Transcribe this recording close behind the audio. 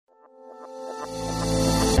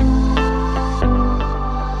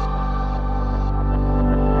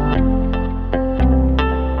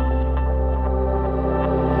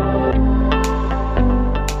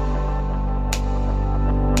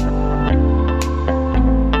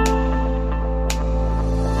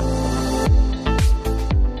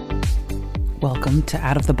welcome to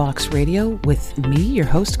Out of the Box Radio with me, your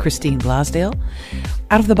host, Christine Blasdale.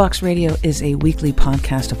 Out of the Box Radio is a weekly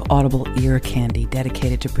podcast of audible ear candy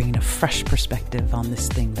dedicated to bringing a fresh perspective on this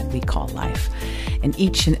thing that we call life. And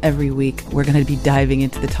each and every week, we're going to be diving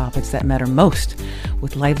into the topics that matter most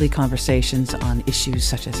with lively conversations on issues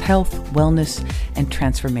such as health, wellness, and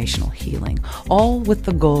transformational healing, all with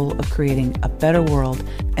the goal of creating a better world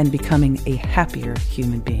and becoming a happier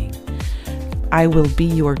human being. I will be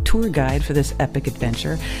your tour guide for this epic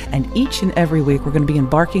adventure, and each and every week we're going to be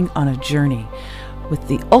embarking on a journey with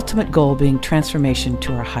the ultimate goal being transformation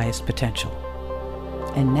to our highest potential.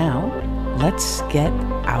 And now, let's get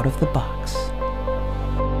out of the box.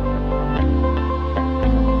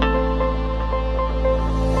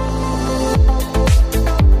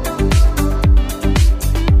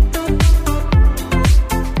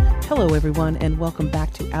 Hello, everyone, and welcome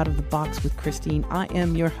back to Out of the Box with Christine. I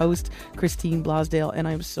am your host, Christine Blasdale, and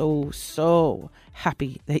I'm so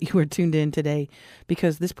happy that you are tuned in today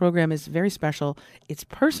because this program is very special. It's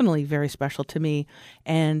personally very special to me,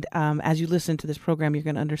 and as you listen to this program, you're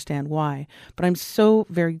going to understand why. But I'm so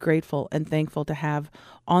very grateful and thankful to have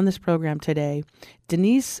on this program today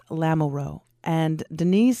Denise Lamoureux. And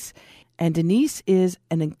Denise is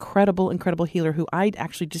an incredible healer who I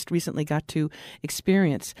actually just recently got to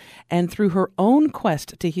experience. And through her own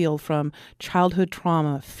quest to heal from childhood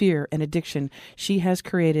trauma, fear, and addiction, she has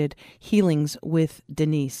created Healings with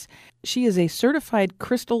Denise. She is a certified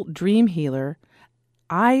crystal dream healer,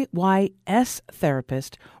 IYS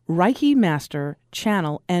therapist, Reiki master,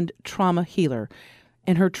 channel, and trauma healer.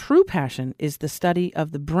 And her true passion is the study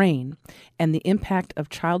of the brain and the impact of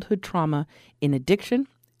childhood trauma in addiction,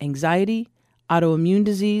 anxiety, autoimmune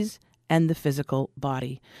disease, and the physical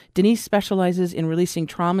body. Denise specializes in releasing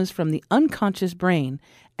traumas from the unconscious brain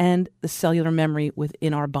and the cellular memory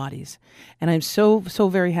within our bodies. And I'm so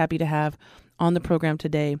very happy to have on the program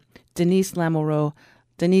today Denise Lamoureux.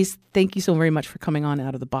 Denise, thank you so very much for coming on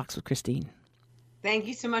Out of the Box with Christine. Thank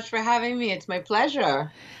you so much for having me. It's my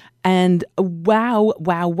pleasure. And wow.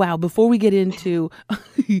 Before we get into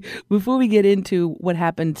what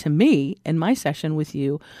happened to me in my session with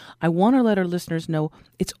you, I want to let our listeners know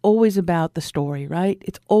it's always about the story, right?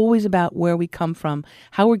 It's always about where we come from,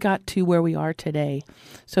 how we got to where we are today.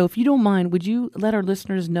 So if you don't mind, would you let our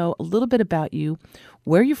listeners know a little bit about you,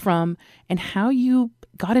 where you're from, and how you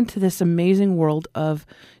got into this amazing world of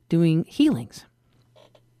doing healings?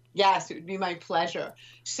 Yes, it would be my pleasure.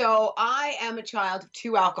 So I am a child of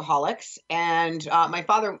two alcoholics, and my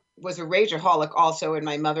father was a rageaholic also, and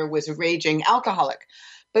my mother was a raging alcoholic.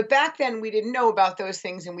 But back then we didn't know about those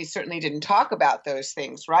things, and we certainly didn't talk about those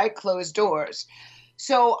things, right? Closed doors.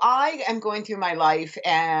 So I am going through my life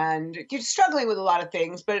and struggling with a lot of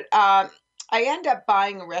things, but I end up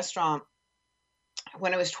buying a restaurant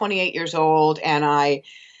when I was 28 years old, and I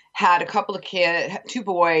had a couple of kids, two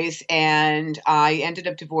boys, and I ended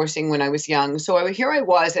up divorcing when I was young. So here I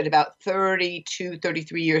was at about 32,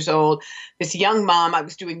 33 years old, this young mom. I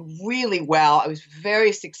was doing really well. I was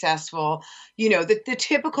very successful. You know, the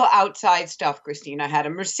typical outside stuff, Christine. I had a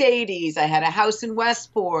Mercedes. I had a house in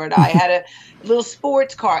Westport. I had a little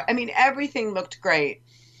sports car. I mean, everything looked great.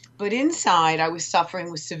 But inside, I was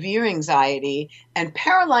suffering with severe anxiety and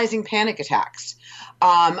paralyzing panic attacks.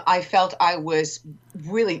 I felt I was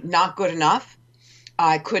really not good enough.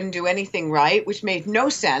 I couldn't do anything right, which made no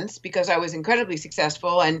sense because I was incredibly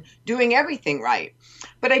successful and doing everything right.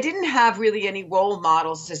 But I didn't have really any role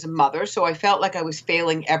models as a mother, so I felt like I was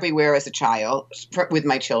failing everywhere as a child with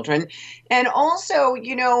my children. And also,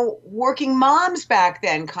 working moms back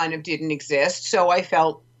then kind of didn't exist, so I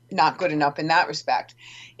felt not good enough in that respect.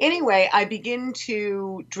 Anyway, I begin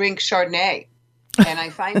to drink Chardonnay. And I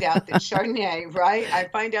find out that Chardonnay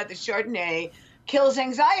kills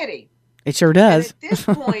anxiety. It sure does. And at this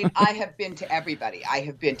point, I have been to everybody. I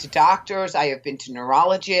have been to doctors. I have been to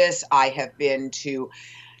neurologists. I have been to,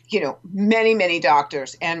 many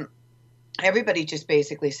doctors. And everybody just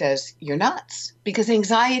basically says, you're nuts. Because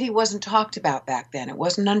anxiety wasn't talked about back then. It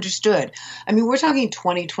wasn't understood. I mean, we're talking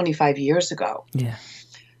 20, 25 years ago. Yeah.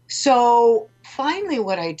 So finally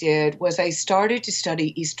what I did was I started to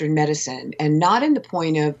study Eastern medicine, and not in the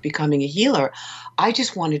point of becoming a healer. I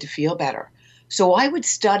just wanted to feel better. So I would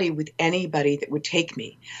study with anybody that would take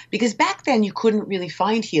me, because back then you couldn't really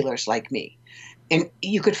find healers like me, and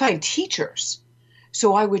you could find teachers.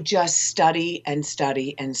 So I would just study and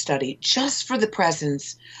study and study just for the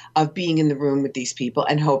presence of being in the room with these people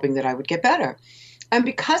and hoping that I would get better. And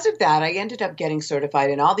because of that, I ended up getting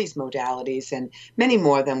certified in all these modalities and many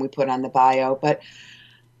more than we put on the bio.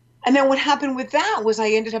 And then what happened with that was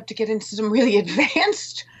I ended up to get into some really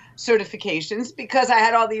advanced certifications because I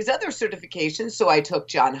had all these other certifications. So I took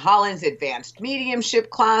John Holland's advanced mediumship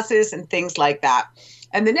classes and things like that.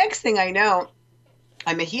 And the next thing I know,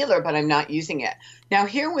 I'm a healer, but I'm not using it. Now,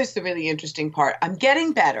 here was the really interesting part. I'm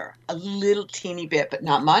getting better, a little teeny bit, but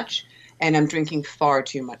not much. And I'm drinking far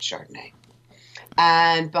too much Chardonnay.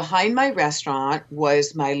 And behind my restaurant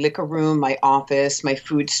was my liquor room, my office, my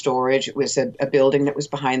food storage. It was a building that was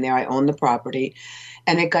behind there. I owned the property.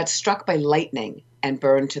 And it got struck by lightning and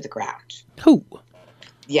burned to the ground. Who?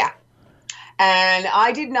 Yeah. And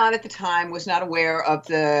I did not at the time, was not aware of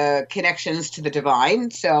the connections to the divine.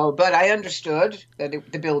 But I understood that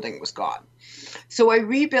the building was gone. So I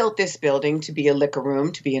rebuilt this building to be a liquor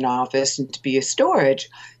room, to be an office, and to be a storage.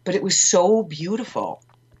 But it was so beautiful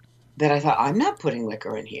that I thought, I'm not putting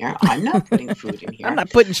liquor in here. I'm not putting food in here. I'm not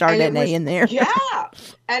putting Chardonnay in there. Yeah.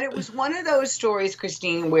 And it was one of those stories,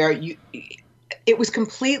 Christine, where it was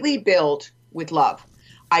completely built with love.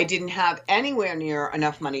 I didn't have anywhere near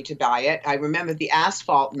enough money to buy it. I remember the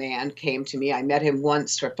asphalt man came to me. I met him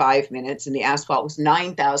once for 5 minutes, and the asphalt was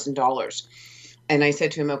 $9,000. And I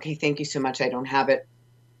said to him, okay, thank you so much. I don't have it.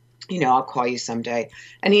 I'll call you someday.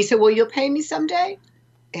 And he said, well, you'll pay me someday?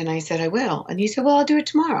 And I said, I will. And he said, well, I'll do it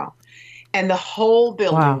tomorrow. And the whole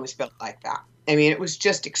building was built like that. I mean, it was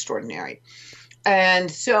just extraordinary. And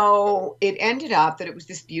so it ended up that it was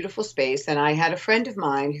this beautiful space. And I had a friend of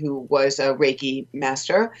mine who was a Reiki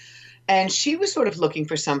master. And she was sort of looking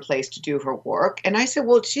for some place to do her work. And I said,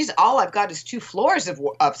 well, all I've got is 2 floors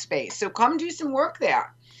of space. So come do some work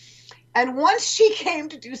there. And once she came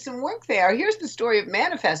to do some work there, here's the story of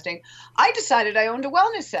manifesting. I decided I owned a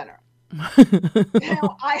wellness center.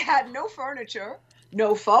 I had no furniture,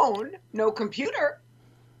 no phone, no computer,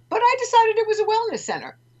 but I decided it was a wellness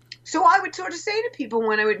center. So I would sort of say to people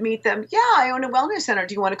when I would meet them, yeah, I own a wellness center.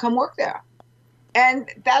 Do you want to come work there? And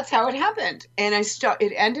that's how it happened. And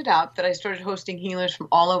it ended up that I started hosting healers from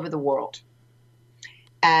all over the world.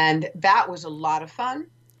 And that was a lot of fun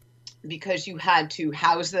because you had to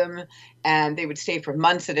house them and they would stay for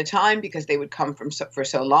months at a time because they would come for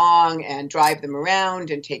so long and drive them around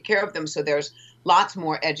and take care of them. So there's lots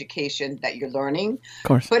more education that you're learning. Of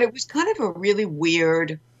course. But it was kind of a really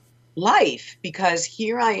weird life because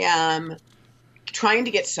here I am trying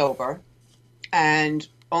to get sober and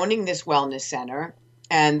owning this wellness center.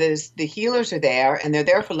 And the healers are there and they're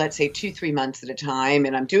there for, let's say, 2-3 months at a time.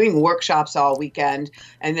 And I'm doing workshops all weekend.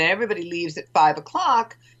 And then everybody leaves at 5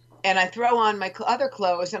 o'clock. And I throw on my other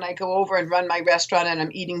clothes and I go over and run my restaurant and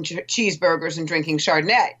I'm eating cheeseburgers and drinking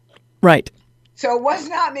Chardonnay. Right. So it was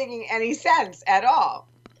not making any sense at all.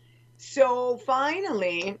 So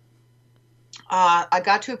finally, I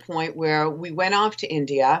got to a point where we went off to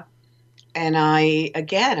India. And I'm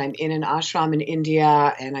in an ashram in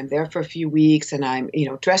India and I'm there for a few weeks and I'm,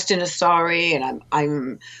 dressed in a sari and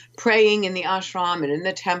I'm praying in the ashram and in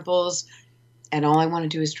the temples. And all I want to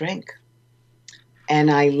do is drink. And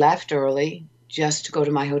I left early just to go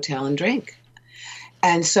to my hotel and drink.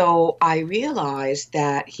 And so I realized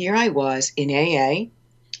that here I was in AA,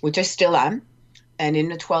 which I still am, and in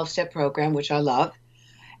the 12-step program, which I love,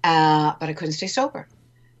 but I couldn't stay sober.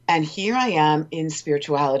 And here I am in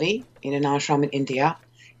spirituality, in an ashram in India,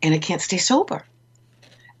 and I can't stay sober.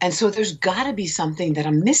 And so there's got to be something that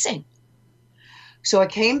I'm missing. So I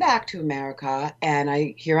came back to America,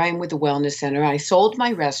 and here I am with the Wellness Center. I sold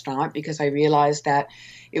my restaurant because I realized that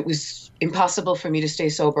it was impossible for me to stay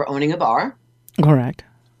sober owning a bar. Correct.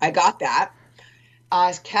 I got that.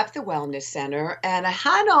 I kept the Wellness Center, and I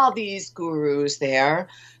had all these gurus there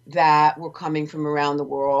that were coming from around the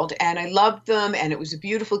world, and I loved them, and it was a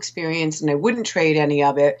beautiful experience, and I wouldn't trade any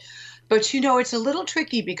of it. But, it's a little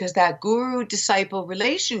tricky because that guru-disciple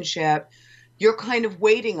relationship, you're kind of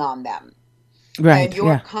waiting on them. Right. And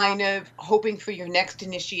you're kind of hoping for your next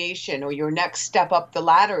initiation or your next step up the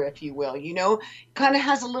ladder, if you will. Kind of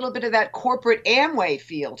has a little bit of that corporate Amway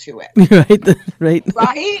feel to it. Right.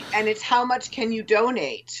 Right? And it's how much can you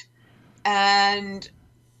donate? And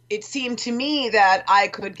it seemed to me that I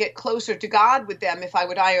could get closer to God with them if I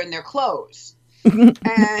would iron their clothes.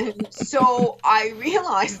 And so I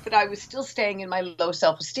realized that I was still staying in my low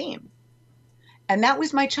self-esteem. And that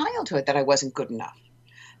was my childhood, that I wasn't good enough.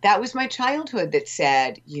 That was my childhood that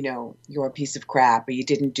said, you're a piece of crap or you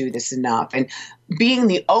didn't do this enough. And being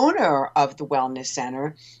the owner of the Wellness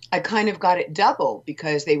Center, I kind of got it double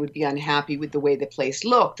because they would be unhappy with the way the place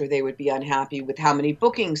looked, or they would be unhappy with how many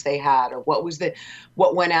bookings they had, or what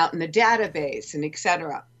went out in the database, and et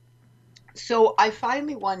cetera. So I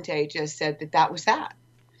finally one day just said that was that.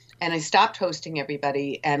 And I stopped hosting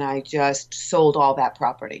everybody and I just sold all that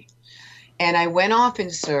property. And I went off in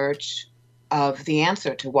search of the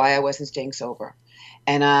answer to why I wasn't staying sober.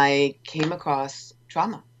 and I came across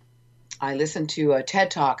trauma. I listened to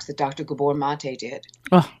TED Talks that Dr. Gabor Mate did,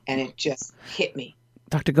 Oh, and it just hit me.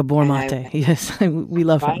 Dr. Gabor And I Mate. went, Yes, we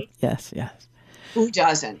love him. right? Yes, yes. Who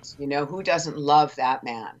doesn't? Who doesn't love that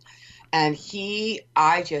man? And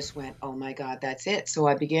I just went, oh my God, that's it. So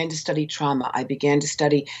I began to study trauma. I began to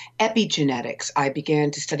study epigenetics. I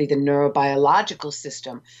began to study the neurobiological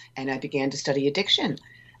system, and I began to study addiction.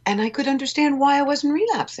 And I could understand why I wasn't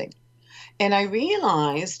relapsing. And I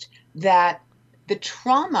realized that the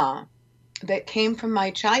trauma that came from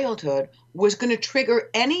my childhood was going to trigger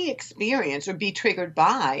any experience or be triggered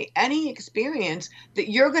by any experience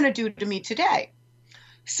that you're going to do to me today.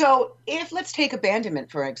 So let's take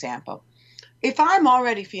abandonment, for example. If I'm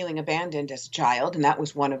already feeling abandoned as a child, and that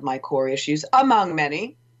was one of my core issues among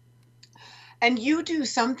many, and you do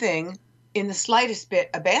something in the slightest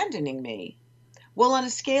bit abandoning me, well, on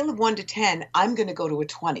a scale of 1 to 10, I'm going to go to a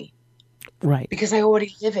 20. Right. Because I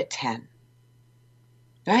already live at 10.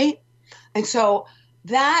 Right? And so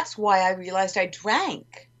that's why I realized I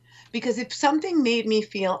drank. Because if something made me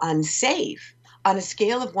feel unsafe, on a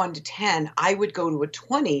scale of 1 to 10, I would go to a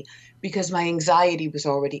 20 because my anxiety was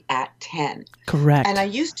already at 10. Correct. And I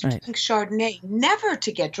used to drink Chardonnay, never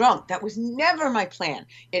to get drunk. That was never my plan.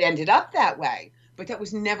 It ended up that way, but that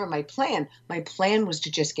was never my plan. My plan was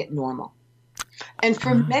to just get normal. And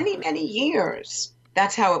for many, many years,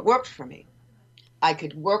 that's how it worked for me. I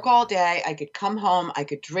could work all day. I could come home. I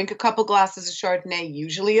could drink a couple glasses of Chardonnay,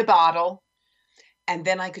 usually a bottle, and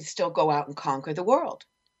then I could still go out and conquer the world.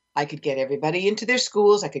 I could get everybody into their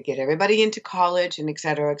schools. I could get everybody into college, and et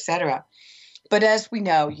cetera, et cetera. But as we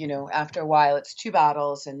know, after a while, it's 2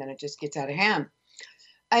 bottles, and then it just gets out of hand.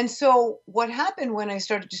 And so what happened when I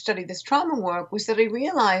started to study this trauma work was that I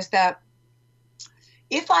realized that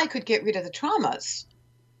if I could get rid of the traumas,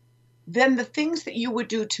 then the things that you would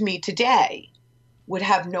do to me today would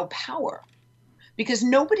have no power, because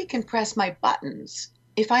nobody can press my buttons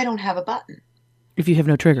if I don't have a button. If you have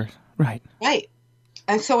no triggers, right. Right.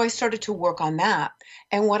 And so I started to work on that.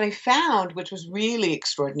 And what I found, which was really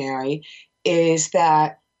extraordinary, is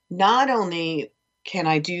that not only can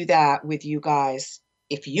I do that with you guys,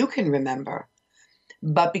 if you can remember,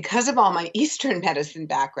 but because of all my Eastern medicine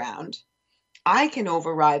background, I can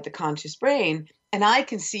override the conscious brain, and I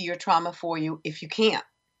can see your trauma for you if you can't.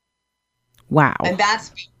 Wow. And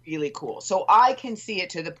that's really cool. So I can see it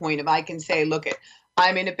to the point of I can say, look,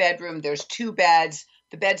 I'm in a bedroom. There's 2 beds.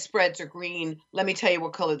 The bedspreads are green. Let me tell you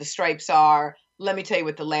what color the stripes are. Let me tell you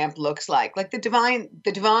what the lamp looks like. Like the divine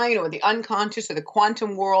or the unconscious or the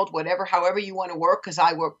quantum world, whatever, however you want to work, because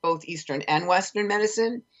I work both Eastern and Western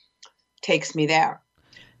medicine, takes me there.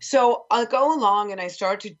 So I'll go along and I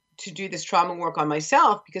start to do this trauma work on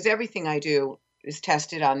myself, because everything I do is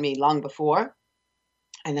tested on me long before.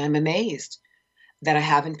 And I'm amazed that I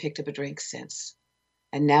haven't picked up a drink since.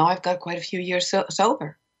 And now I've got quite a few years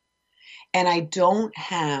sober. And I don't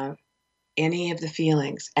have any of the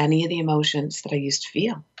feelings, any of the emotions that I used to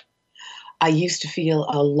feel. I used to feel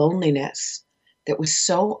a loneliness that was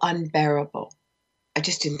so unbearable. I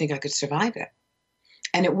just didn't think I could survive it.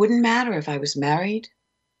 And it wouldn't matter if I was married,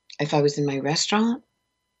 if I was in my restaurant,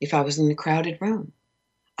 if I was in a crowded room.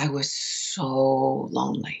 I was so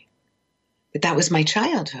lonely. But that was my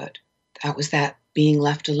childhood. That was that being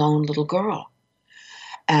left alone little girl.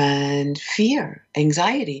 And fear,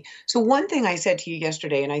 anxiety. So one thing I said to you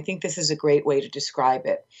yesterday, and I think this is a great way to describe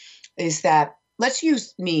it, is that let's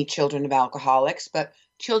use me, children of alcoholics, but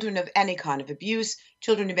children of any kind of abuse,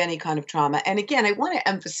 children of any kind of trauma. And again, I want to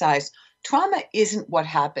emphasize, trauma isn't what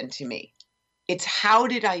happened to me. It's how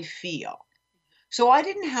did I feel? So I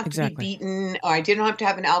didn't have to be beaten, or I didn't have to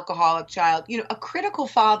have an alcoholic child. A critical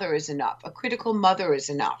father is enough. A critical mother is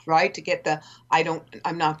enough, right? To get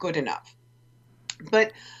I'm not good enough.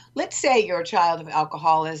 But let's say you're a child of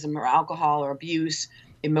alcoholism or alcohol or abuse,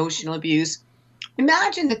 emotional abuse.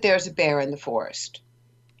 Imagine that there's a bear in the forest.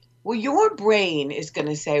 Well, your brain is going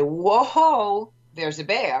to say, whoa, there's a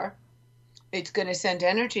bear. It's going to send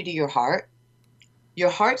energy to your heart.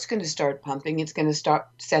 Your heart's going to start pumping. It's going to start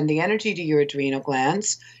sending energy to your adrenal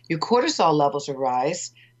glands. Your cortisol levels will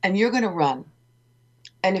rise, and you're going to run.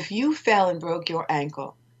 And if you fell and broke your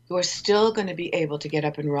ankle, you're still going to be able to get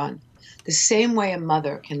up and run. The same way a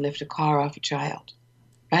mother can lift a car off a child,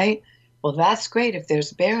 right? Well, that's great if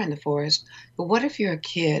there's a bear in the forest. But what if you're a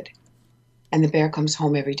kid and the bear comes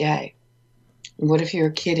home every day? And what if you're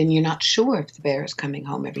a kid and you're not sure if the bear is coming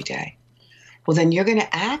home every day? Well, then you're going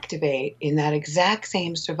to activate in that exact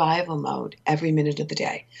same survival mode every minute of the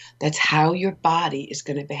day. That's how your body is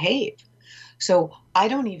going to behave. So I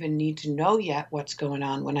don't even need to know yet what's going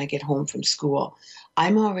on when I get home from school.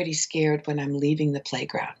 I'm already scared when I'm leaving the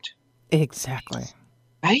playground, Exactly.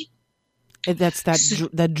 right? That's So,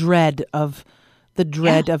 the dread of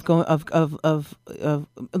yeah, going of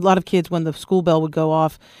a lot of kids when the school bell would go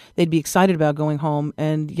off, they'd be excited about going home,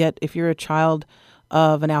 and yet if you're a child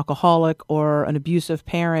of an alcoholic or an abusive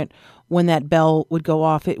parent, when that bell would go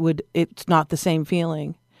off, it's not the same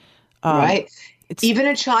feeling. Um, right. it's Even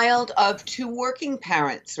a child of two working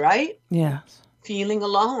parents, right? Yes, Feeling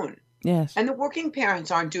alone. yes, And the working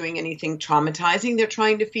parents aren't doing anything traumatizing. They're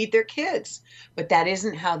trying to feed their kids. But that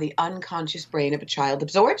isn't how the unconscious brain of a child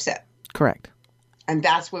absorbs it. correct. And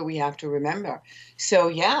that's where we have to remember. So,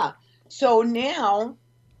 yeah. So now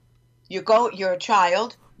you're a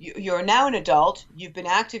child, you're now an adult, you've been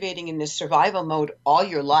activating in this survival mode all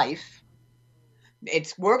your life.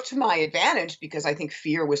 It's worked to my advantage because I think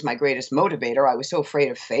fear was my greatest motivator. I was so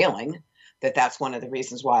afraid of failing that's one of the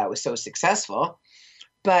reasons why I was so successful.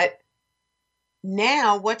 But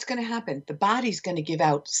now what's going to happen? The body's going to give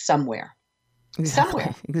out somewhere. Exactly.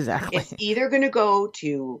 Somewhere. Exactly. It's either going to go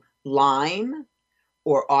to Lyme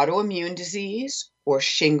or autoimmune disease or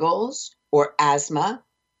shingles or asthma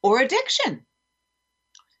or addiction.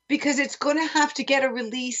 Because it's going to have to get a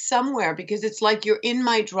release somewhere, because it's like you're in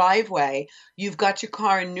my driveway, you've got your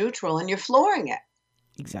car in neutral and you're flooring it.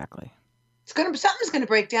 Exactly. Something's going to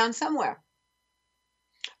break down somewhere.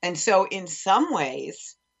 And so in some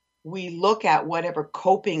ways, we look at whatever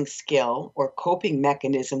coping skill or coping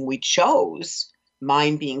mechanism we chose,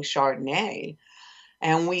 mine being Chardonnay,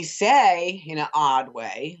 and we say in an odd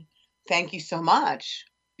way, thank you so much,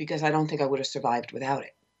 because I don't think I would have survived without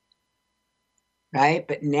it. Right?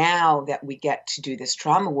 But now that we get to do this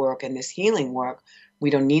trauma work and this healing work, we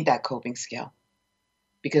don't need that coping skill,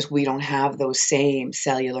 because we don't have those same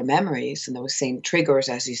cellular memories and those same triggers,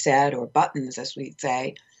 as you said, or buttons, as we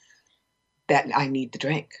say, that I need the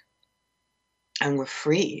drink. And we're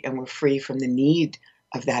free from the need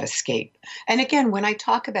of that escape. And again, when I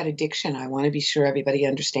talk about addiction, I want to be sure everybody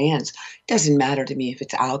understands. It doesn't matter to me if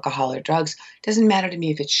it's alcohol or drugs. It doesn't matter to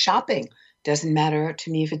me if it's shopping. It doesn't matter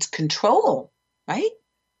to me if it's control, right?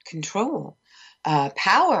 Control,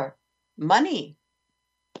 power, money,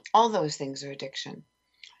 all those things are addiction.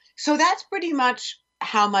 So that's pretty much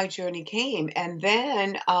how my journey came. And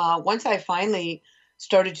then once I finally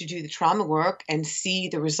started to do the trauma work and see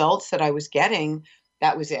the results that I was getting,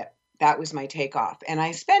 that was it. That was my takeoff. And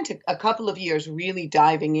I spent a couple of years really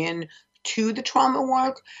diving in to the trauma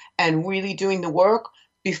work and really doing the work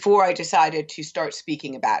before I decided to start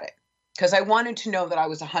speaking about it. Because I wanted to know that I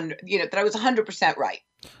was 100% right.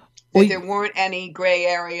 That there weren't any gray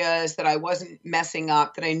areas, that I wasn't messing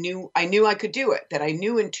up, that I knew I could do it, that I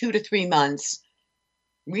knew in 2 to 3 months,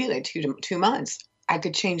 really 2 months, I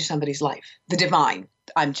could change somebody's life. The divine.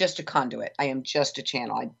 I'm just a conduit. I am just a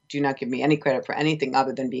channel. I do not give me any credit for anything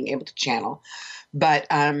other than being able to channel. But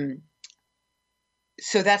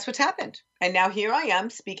so that's what's happened. And now here I am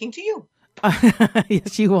speaking to you.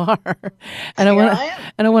 Yes, you are. And I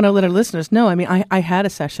want to let our listeners know. I mean, I had a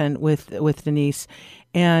session with Denise,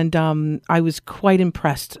 and I was quite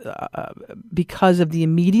impressed because of the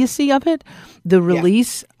immediacy of it, the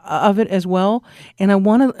release of it as well. And I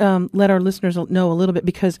want to let our listeners know a little bit,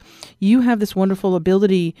 because you have this wonderful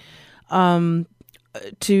ability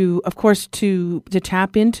to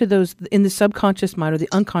tap into those in the subconscious mind or the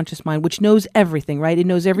unconscious mind, which knows everything, right? It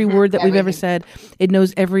knows every word that we've ever said. It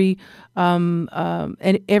knows every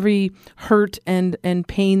and every hurt and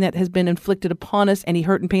pain that has been inflicted upon us, any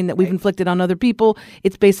hurt and pain that we've inflicted on other people.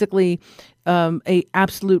 It's basically a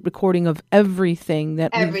absolute recording of everything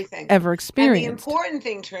that we've ever experienced. And the important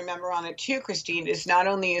thing to remember on it too, Christine, is not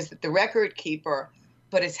only is it the record keeper,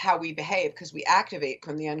 but it's how we behave, because we activate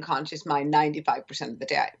from the unconscious mind 95% of the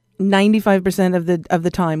day. 95% of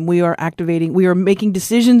the time we are activating, we are making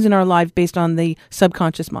decisions in our life based on the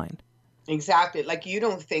subconscious mind. Exactly. Like, you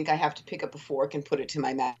don't think I have to pick up a fork and put it to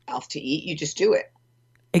my mouth to eat. You just do it.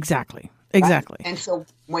 Exactly. Right? And so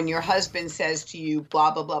when your husband says to you,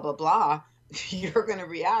 blah, blah, blah, blah, blah, you're going to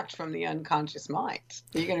react from the unconscious mind.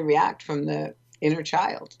 You're going to react from the inner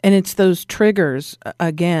child. And it's those triggers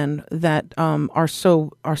again that are so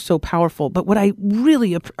powerful. But what I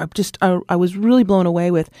really I was really blown away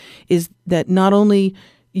with is that not only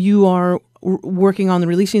you are working on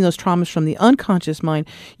releasing those traumas from the unconscious mind,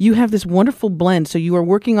 you have this wonderful blend. So you are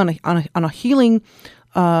working on a healing,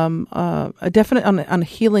 on a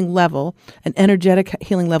healing level, an energetic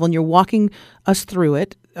healing level, and you're walking us through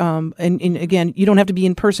it and again, you don't have to be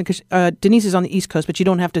in person because Denise is on the East Coast, but you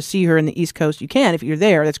don't have to see her in the East Coast. You can if you're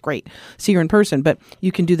there. That's great. See her in person, but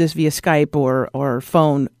you can do this via Skype or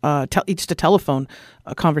phone, just a telephone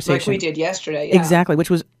conversation. Like we did yesterday. Yeah. Exactly, which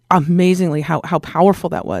was amazingly how powerful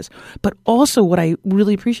that was. But also what I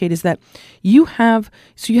really appreciate is that you have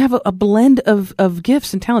a blend of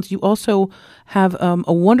gifts and talents. You also have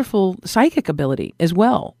a wonderful psychic ability as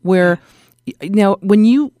well, where now when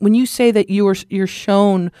you say that you're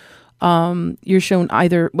shown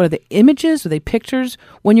either, what are the images, are they pictures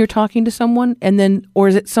when you're talking to someone, and then, or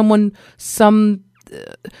is it something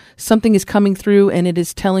is coming through and it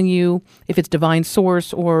is telling you if it's divine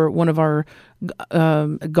source or one of our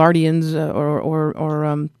guardians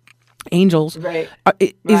or angels, right?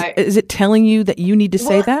 Is it telling you that you need to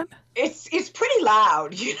say that? It's pretty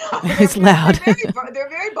loud, It's loud. They're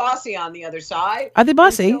very bossy on the other side. Are they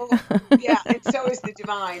bossy? Yeah, and so is the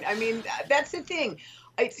divine. I mean, that's the thing.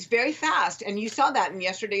 It's very fast, and you saw that in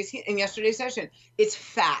yesterday's session. It's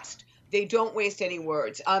fast. They don't waste any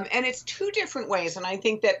words. And it's two different ways. And I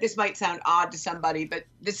think that this might sound odd to somebody, but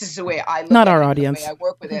this is the way I look Not at our it, audience. the way I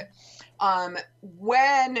work with it.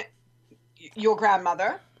 When your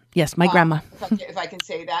grandmother, yes, my grandma, if I can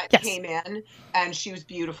say that, yes, came in, and she was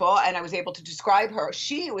beautiful, and I was able to describe her.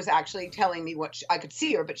 She was actually telling me I could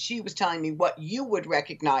see her, but she was telling me what you would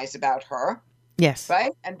recognize about her. Yes.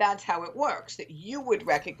 Right? And that's how it works, that you would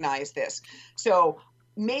recognize this. So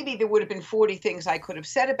maybe there would have been 40 things I could have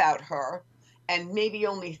said about her, and maybe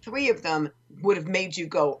only 3 of them would have made you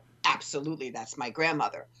go, absolutely, that's my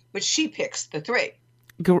grandmother. But she picks the 3.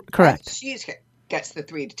 Correct. She gets the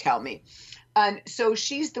 3 to tell me. And so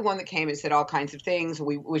she's the one that came and said all kinds of things,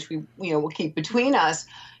 which we will keep between us.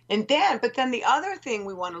 But then the other thing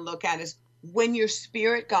we want to look at is when your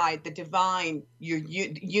spirit guide, the divine, your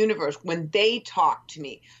universe, when they talk to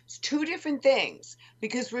me, it's 2 different things.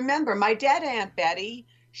 Because remember, my dead Aunt Betty,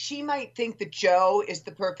 she might think that Joe is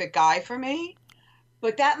the perfect guy for me,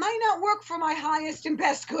 but that might not work for my highest and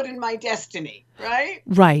best good in my destiny, right?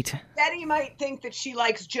 Right. Betty might think that she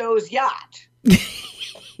likes Joe's yacht.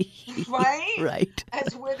 Right? Right.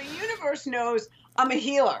 As where the universe knows I'm a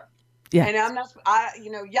healer. Yeah. And I'm not,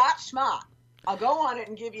 yacht schma. I'll go on it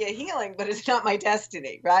and give you a healing, but it's not my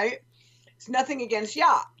destiny, right? It's nothing against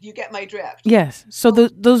yacht. You get my drift. Yes. So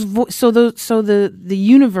the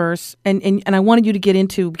universe, and I wanted you to get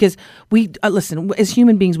into, because we listen, as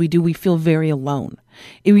human beings, we feel very alone.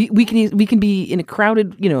 We can be in a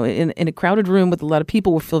crowded, in a crowded room with a lot of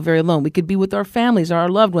people. We feel very alone. We could be with our families, our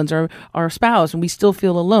loved ones, our spouse, and we still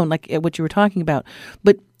feel alone, like what you were talking about.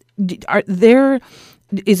 But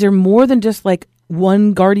is there more than just like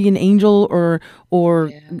one guardian angel or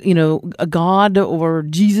a God or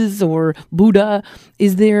Jesus or Buddha?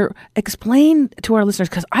 Explain to our listeners,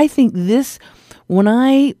 because I think this, when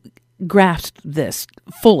I grasped this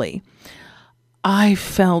fully, I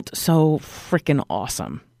felt so freaking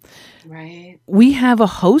awesome. Right. We have a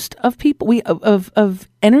host of people, of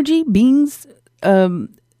energy beings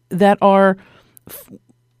that are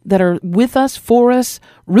with us, for us,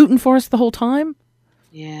 rooting for us the whole time.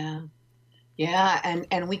 Yeah. Yeah,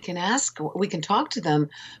 and we can talk to them,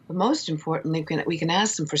 but most importantly, we can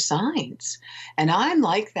ask them for signs. And I'm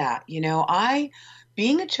like that,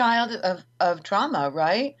 being a child of trauma,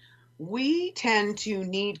 right? We tend to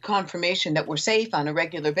need confirmation that we're safe on a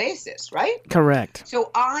regular basis, right? Correct.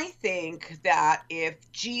 So I think that if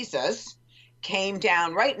Jesus came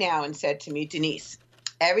down right now and said to me, Denise,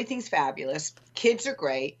 everything's fabulous, kids are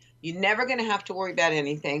great, you're never going to have to worry about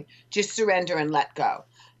anything, just surrender and let go,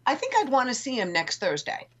 I think I'd want to see him next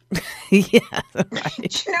Thursday. Yeah,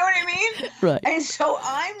 right. You know what I mean? Right. And so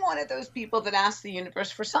I'm one of those people that asks the universe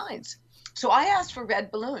for signs. So I asked for red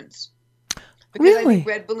balloons. Because really? I think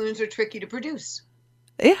red balloons are tricky to produce.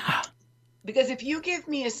 Yeah. Because if you give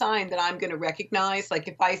me a sign that I'm going to recognize, like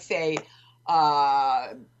if I say,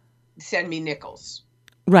 send me nickels.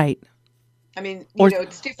 Right. I mean,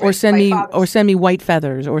 it's different. Or send me white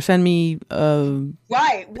feathers, or send me.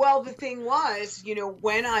 Right. Well, the thing was,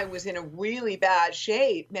 when I was in a really bad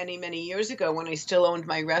shape many, many years ago, when I still owned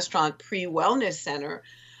my restaurant pre-wellness center,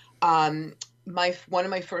 one of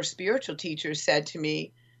my first spiritual teachers said to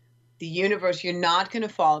me, the universe, you're not going to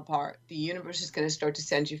fall apart. The universe is going to start to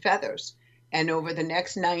send you feathers. And over the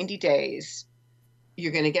next 90 days,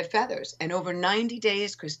 you're going to get feathers. And over 90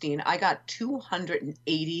 days, Christine, I got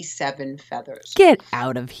 287 feathers. Get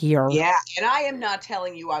out of here. Yeah. And I am not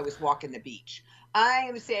telling you I was walking the beach. I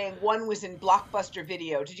am saying one was in Blockbuster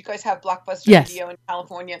Video. Did you guys have Blockbuster Video in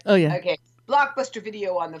California? Oh, yeah. Okay. Blockbuster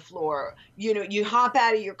Video on the floor. You hop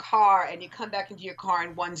out of your car and you come back into your car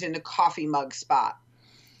and one's in the coffee mug spot.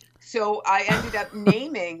 So I ended up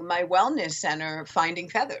naming my wellness center Finding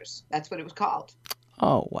Feathers. That's what it was called.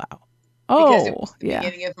 Oh, wow. Because it Oh, was the yeah.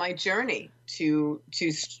 beginning of my journey to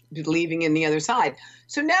leaving in the other side.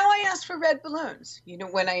 So now I ask for red balloons,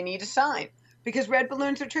 when I need a sign, because red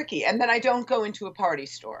balloons are tricky. And then I don't go into a party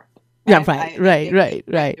store. Yeah, Right? right, I right,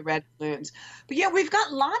 get right. the red balloons. But yeah, we've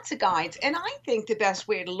got lots of guides. And I think the best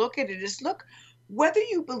way to look at it is whether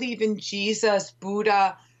you believe in Jesus,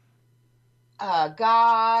 Buddha,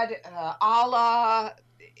 God, Allah,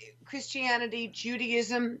 Christianity,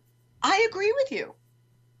 Judaism, I agree with you.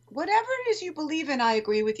 Whatever it is you believe in, I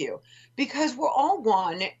agree with you, because we're all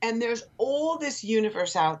one, and there's all this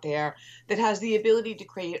universe out there that has the ability to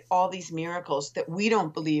create all these miracles that we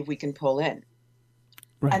don't believe we can pull in.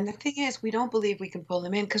 Right. And the thing is, we don't believe we can pull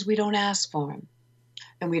them in because we don't ask for them.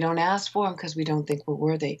 And we don't ask for them because we don't think we're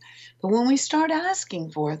worthy. But when we start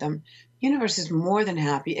asking for them, universe is more than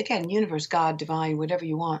happy. Again, universe, God, divine, whatever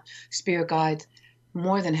you want, spirit guides,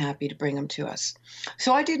 more than happy to bring them to us.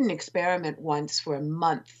 So I did an experiment once for a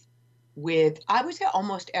month I would say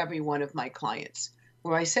almost every one of my clients,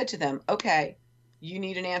 where I said to them, okay, you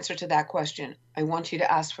need an answer to that question. I want you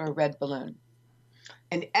to ask for a red balloon.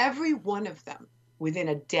 And every one of them, within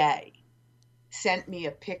a day, sent me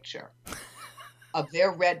a picture of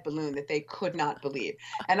their red balloon that they could not believe.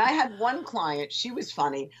 And I had one client, she was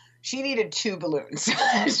funny. She needed 2 balloons.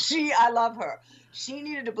 I love her. She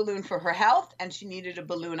needed a balloon for her health, and she needed a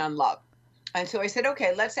balloon on love. And so I said,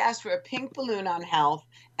 okay, let's ask for a pink balloon on health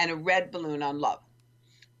and a red balloon on love.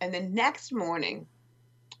 And the next morning,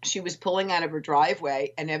 she was pulling out of her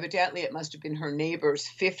driveway, and evidently it must have been her neighbor's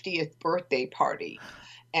 50th birthday party.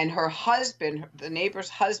 And her husband, the neighbor's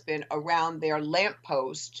husband, around their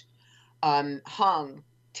lamppost hung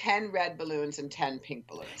 10 red balloons and 10 pink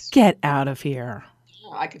balloons. Get out of here.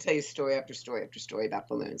 I could tell you story after story after story about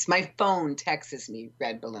balloons. My phone texts me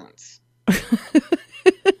red balloons.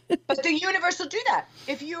 But the universe will do that.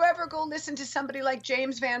 If you ever go listen to somebody like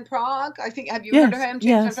James Van Praagh, have you heard of him?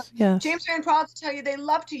 Yes. James Van Praagh will tell you they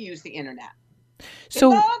love to use the internet. They So,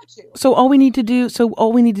 love to. so all we need to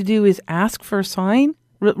do is ask for a sign.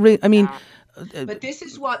 I mean, but this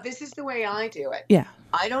is the way I do it. Yeah.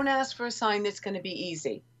 I don't ask for a sign that's going to be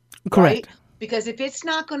easy. Correct. Right? Because if it's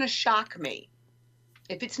not going to shock me,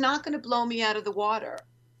 if it's not going to blow me out of the water,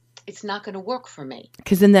 it's not going to work for me.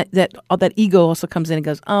 Because then that ego also comes in and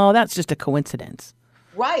goes, oh, that's just a coincidence.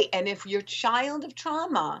 Right. And if you're a child of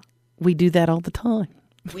trauma, we do that all the time.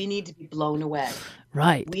 We need to be blown away.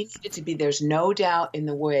 Right. We need it to be, there's no doubt in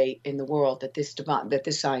the world that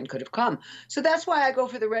this sign could have come. So that's why I go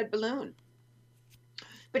for the red balloon.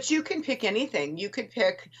 But you can pick anything. You could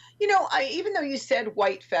pick, even though you said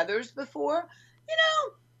white feathers before,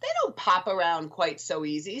 they don't pop around quite so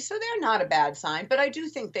easy, so they're not a bad sign. But I do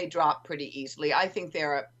think they drop pretty easily. I think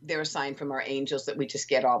they're a sign from our angels that we just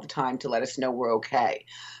get all the time to let us know we're okay.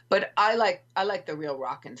 But I like the real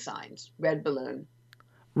rockin' signs. Red balloon.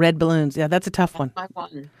 Red balloons. Yeah, that's a tough one. That's my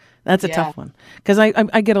one. That's a tough one. Because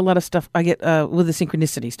I get a lot of stuff. I get with the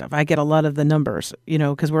synchronicity stuff. I get a lot of the numbers,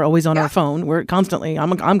 because we're always on our phone. We're constantly,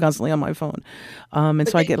 I'm constantly on my phone. And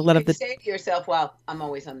so I get a lot of the. Say to yourself, well, I'm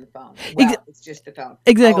always on the phone. Well, it's just the phone.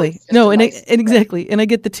 Exactly. Exactly. And I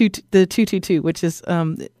get the 222, which is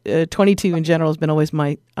 22 in general has been always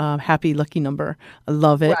my happy, lucky number. I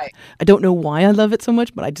love it. Right. I don't know why I love it so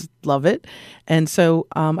much, but I just love it. And so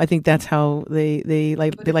I think that's how they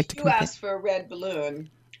like to. If you ask for a red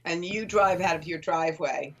balloon, and you drive out of your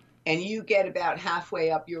driveway and you get about halfway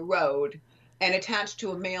up your road, and attached to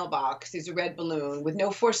a mailbox is a red balloon with no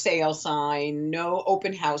for sale sign, no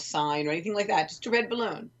open house sign or anything like that, just a red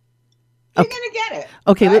balloon. You're going to get it.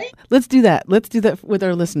 Okay, right? let's do that. Let's do that with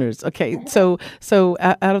our listeners. Okay, so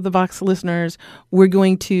out of the box listeners, we're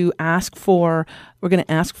going to ask for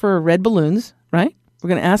red balloons, right? We're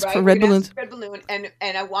going to ask for red balloons. Red balloon,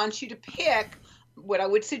 and I want you to pick. What I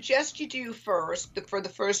would suggest you do first, for the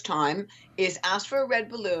first time, is ask for a red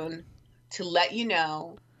balloon to let you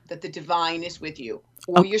know that the divine is with you,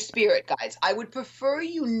 or your spirit guides. I would prefer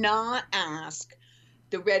you not ask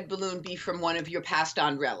the red balloon be from one of your passed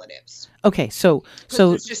on relatives. Okay, so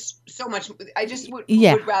there's just so much. I just would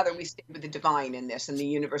rather we stay with the divine in this, and the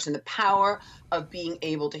universe, and the power of being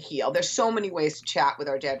able to heal. There's so many ways to chat with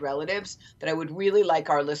our dead relatives that I would really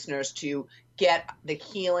like our listeners to get the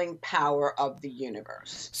healing power of the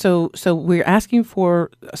universe. So we're asking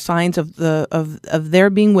for signs of their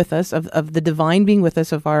being with us, of the divine being with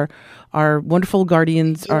us, of our wonderful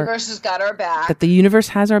guardians. The universe has got our back. That the universe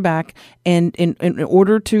has our back, and in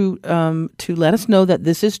order to let us know that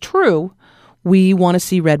this is true, we want to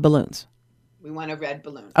see red balloons. We want a red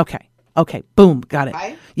balloon. Okay. Okay, boom, got it.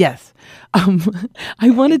 Right? Yes, I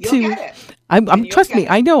wanted You'll to. get it. I'm And you'll trust get me.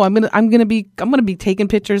 it. I know. I'm gonna be taking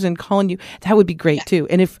pictures and calling you. That would be great too.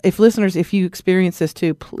 And if listeners, if you experience this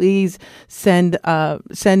too, please send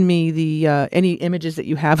me the any images that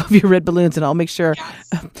you have of your red balloons, and I'll make sure.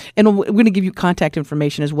 Yes. And we're going to give you contact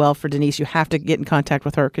information as well for Denise. You have to get in contact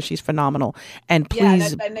with her because she's phenomenal. And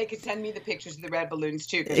please, And they could send me the pictures of the red balloons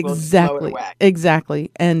too, because we'll just blow it away.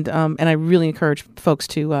 exactly. And I really encourage folks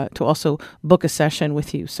to also book a session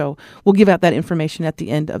with you. So we'll give out that information at the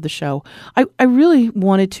end of the show. I really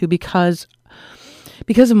wanted to because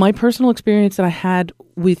of my personal experience that I had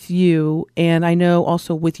with you, and I know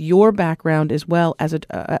also with your background as well as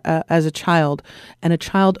a child and a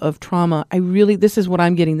child of trauma. This is what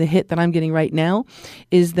I'm getting. The hit that I'm getting right now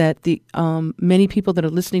is that the many people that are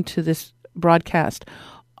listening to this broadcast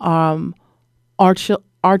are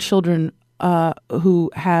children who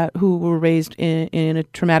were raised in a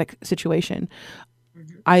traumatic situation,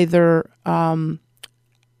 either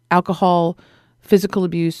alcohol, physical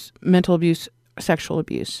abuse, mental abuse, sexual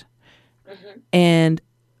abuse. And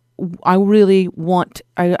I really want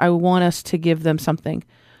us to give them something.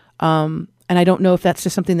 And I don't know if that's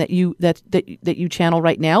just something that you channel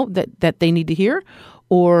right now that they need to hear,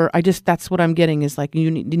 or that's what I'm getting is like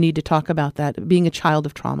you need to talk about that, being a child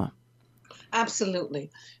of trauma.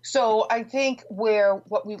 Absolutely. So I think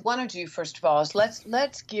what we want to do first of all is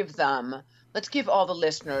let's give all the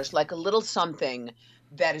listeners like a little something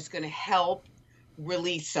that is going to help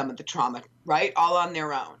release some of the trauma, right? All on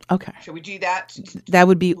their own. Okay. Shall we do that? That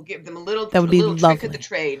would be. We'll give them a little lovely. trick of the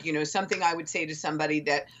trade. Something I would say to somebody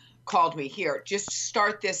that called me here. Just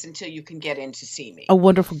start this until you can get in to see me. A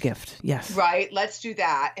wonderful gift. Yes. Right. Let's do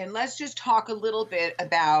that, and let's just talk a little bit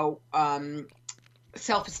about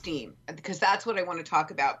self-esteem, because that's what I want to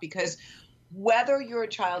talk about. Because whether you're a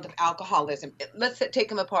child of alcoholism, let's take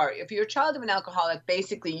them apart. If you're a child of an alcoholic,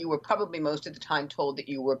 basically you were probably most of the time told that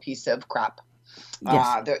you were a piece of crap.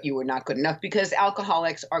 Yes. That you were not good enough, because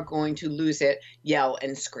alcoholics are going to lose it, yell,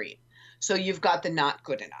 and scream. So you've got the not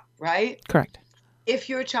good enough, right? Correct. If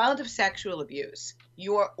you're a child of sexual abuse,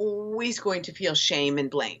 you are always going to feel shame and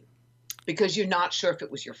blame because you're not sure if it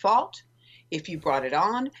was your fault, if you brought it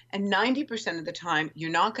on, and 90% of the time you're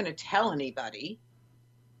not going to tell anybody.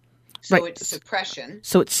 So right. It's suppression.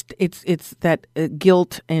 So it's that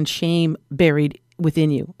guilt and shame buried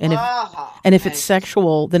within you, and if it's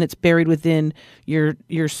sexual, then it's buried within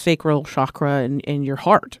your sacral chakra and your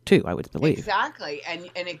heart too, I would believe. Exactly,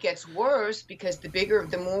 and it gets worse because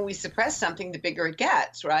the more we suppress something, the bigger it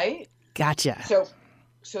gets, right? Gotcha.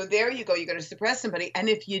 So there you go. You're going to suppress somebody, and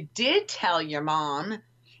if you did tell your mom,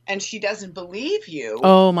 and she doesn't believe you,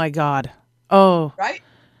 oh my God, right?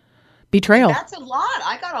 Betrayal. That's a lot.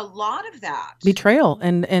 I got a lot of that. Betrayal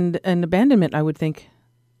and abandonment, I would think.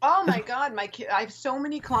 Oh my God, I have so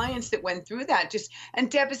many clients that went through that, and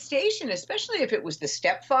devastation, especially if it was the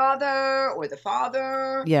stepfather or the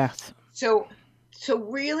father. Yes. So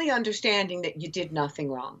really understanding that you did nothing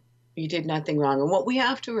wrong. You did nothing wrong. And what we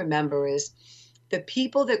have to remember is the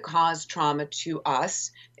people that cause trauma to us,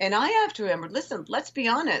 and I have to remember, listen, let's be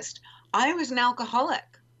honest. I was an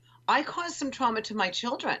alcoholic. I caused some trauma to my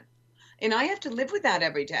children, and I have to live with that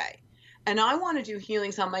every day. And I want to do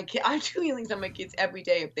healings on my kids. I do healings on my kids every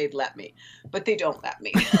day if they'd let me, but they don't let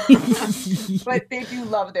me. But they do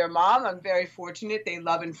love their mom. I'm very fortunate. They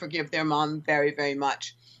love and forgive their mom very, very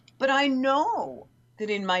much. But I know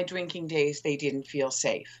that in my drinking days, they didn't feel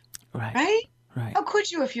safe. Right. Right? Right. How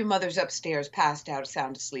could you if your mother's upstairs, passed out,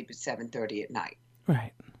 sound asleep at 7:30 at night?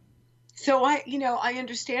 Right. So I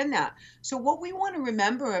understand that. So what we want to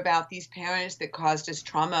remember about these parents that caused us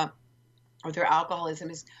trauma or their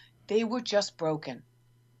alcoholism is they were just broken,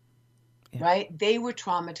 right? They were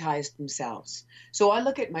traumatized themselves. So I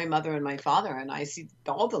look at my mother and my father, and I see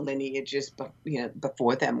all the lineages,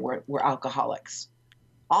 before them were alcoholics.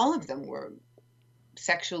 All of them were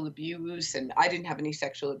sexual abuse, and I didn't have any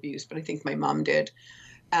sexual abuse, but I think my mom did.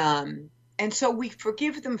 And so we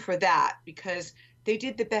forgive them for that because they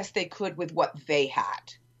did the best they could with what they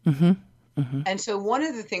had. Mm-hmm. Mm-hmm. And so one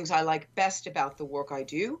of the things I like best about the work I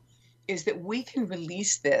do is that we can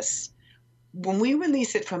release this. When we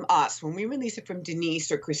release it from us, when we release it from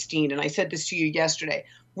Denise or Christine, and I said this to you yesterday,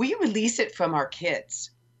 we release it from our kids.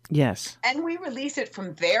 Yes. And we release it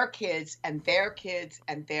from their kids and their kids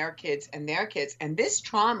and their kids and their kids. And this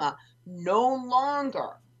trauma no longer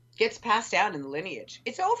gets passed down in the lineage.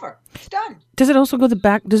 It's over. It's done. Does it also go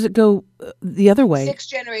does it go the other way? 6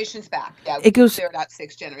 generations back. Yeah, it goes. They're not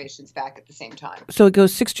 6 generations back at the same time. So it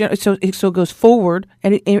goes so it goes forward,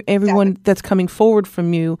 and everyone Exactly. that's coming forward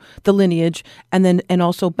from you, the lineage, and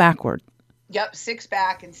also backward. Yep, 6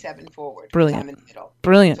 back and 7 forward. Brilliant. I'm in the middle.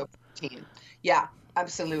 Brilliant. So 14. Yeah,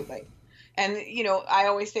 absolutely. And, I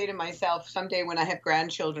always say to myself, someday when I have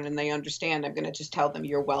grandchildren and they understand, I'm going to just tell them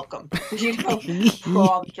you're welcome, for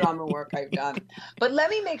all the drama work I've done. But let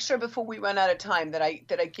me make sure before we run out of time that I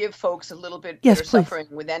give folks a little bit Yes, that are please. suffering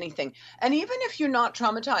with anything. And even if you're not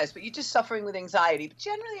traumatized, but you're just suffering with anxiety, but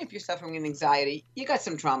generally if you're suffering with anxiety, you got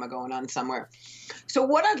some trauma going on somewhere. So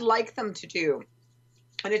what I'd like them to do,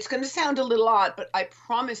 and it's going to sound a little odd, but I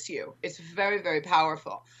promise you it's very, very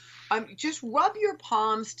powerful. Just rub your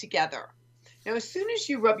palms together. Now, as soon as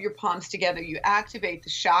you rub your palms together, you activate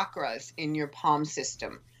the chakras in your palm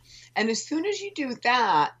system. And as soon as you do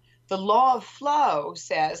that, the law of flow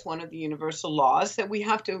says, one of the universal laws, that we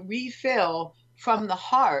have to refill from the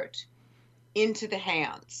heart into the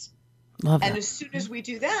hands. Love that. And as soon as we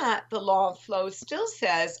do that, the law of flow still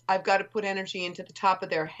says, I've got to put energy into the top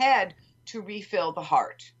of their head to refill the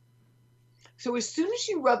heart. So as soon as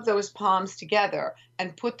you rub those palms together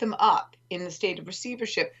and put them up in the state of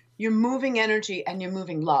receivership, you're moving energy and you're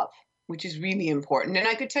moving love, which is really important. And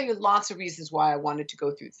I could tell you lots of reasons why I wanted to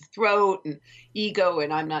go through the throat and ego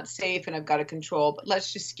and I'm not safe and I've got to control, but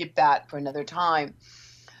let's just skip that for another time.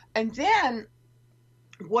 And then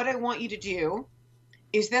what I want you to do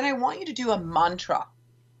is then I want you to do a mantra.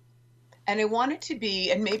 And I want it to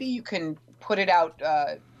be, and maybe you can put it out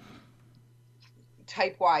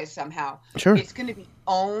type-wise somehow. Sure. It's going to be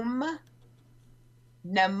Om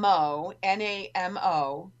Namo,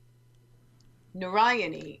 Namo,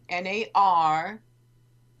 Narayani, Narayani.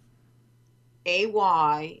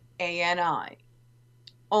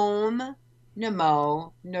 Om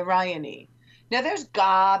Namo Narayani. Now, there's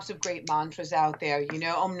gobs of great mantras out there,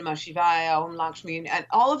 Om Namah Shivaya, Om Lakshmi, and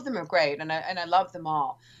all of them are great, and I love them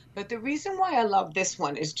all. But the reason why I love this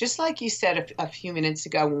one is just like you said a few minutes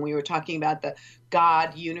ago when we were talking about the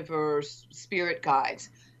God, universe, spirit guides.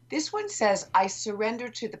 This one says, I surrender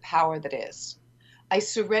to the power that is. I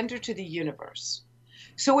surrender to the universe.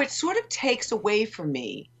 So it sort of takes away from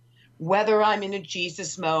me whether I'm in a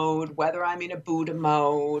Jesus mode, whether I'm in a Buddha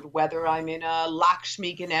mode, whether I'm in a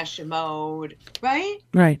Lakshmi Ganesha mode, right?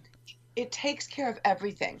 Right. It takes care of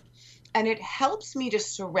everything. And it helps me to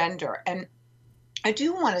surrender. And I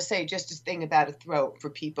do want to say just a thing about a throat for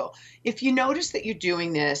people. If you notice that you're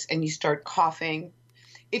doing this and you start coughing,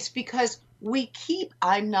 it's because we keep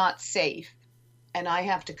I'm not safe and I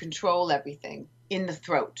have to control everything in the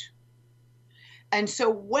throat. And so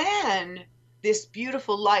when this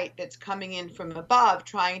beautiful light that's coming in from above,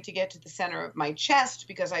 trying to get to the center of my chest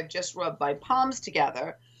because I've just rubbed my palms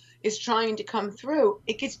together, is trying to come through,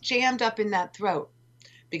 it gets jammed up in that throat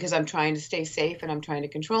because I'm trying to stay safe and I'm trying to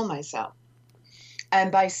control myself.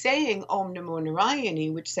 And by saying Om Namo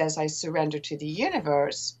Narayani, which says I surrender to the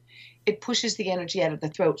universe, it pushes the energy out of the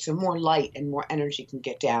throat so more light and more energy can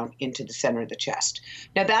get down into the center of the chest.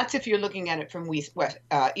 Now that's if you're looking at it from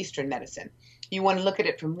Eastern medicine. You want to look at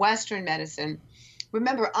it from Western medicine.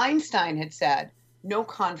 Remember, Einstein had said, no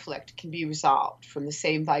conflict can be resolved from the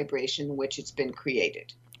same vibration in which it's been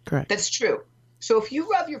created. Correct. That's true. So if you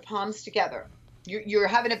rub your palms together, you're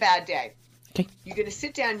having a bad day. Okay. You're going to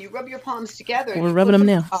sit down, you rub your palms together. We're rubbing them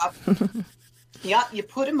now. Yeah, you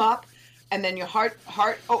put them up, and then your heart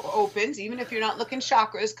opens, even if you're not looking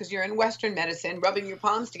chakras, because you're in Western medicine. Rubbing your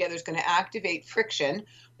palms together is going to activate friction.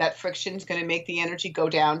 That friction is going to make the energy go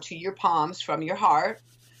down to your palms from your heart.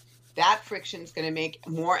 That friction is going to make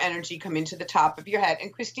more energy come into the top of your head.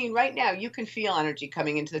 And Christine, right now, you can feel energy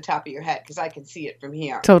coming into the top of your head because I can see it from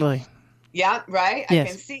here. Totally. Yeah, right? Yes. I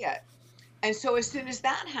can see it. And so as soon as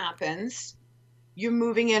that happens, you're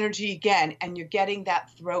moving energy again and you're getting that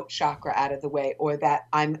throat chakra out of the way, or that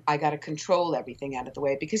I got to control everything out of the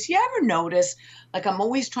way. Because you ever notice, like, I'm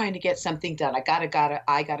always trying to get something done. I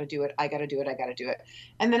gotta do it.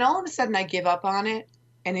 And then all of a sudden I give up on it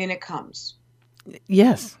and in it comes.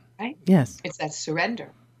 Yes. Right? Yes. It's that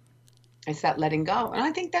surrender. It's that letting go. And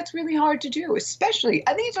I think that's really hard to do, especially,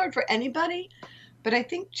 I think it's hard for anybody, but I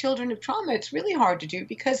think children of trauma, it's really hard to do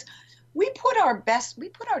because we put our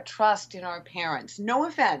trust in our parents. No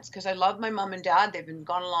offense, because I love my mom and dad. They've been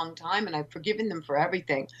gone a long time and I've forgiven them for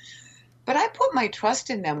everything. But I put my trust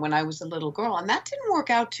in them when I was a little girl, and that didn't work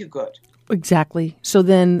out too good. Exactly. So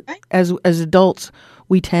then, right? as adults,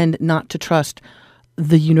 we tend not to trust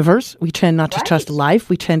the universe. We tend not to right. trust life.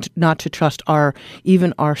 We tend not to trust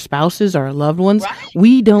even our spouses, our loved ones. Right.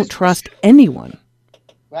 We don't trust anyone.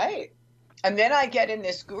 Right. And then I get in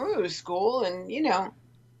this guru school, and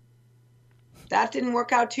that didn't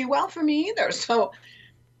work out too well for me either. So,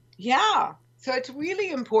 yeah. So it's really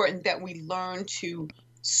important that we learn to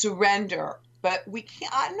surrender but we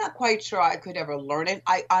can't. I'm not quite sure I could ever learn it.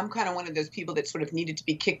 I'm kind of one of those people that sort of needed to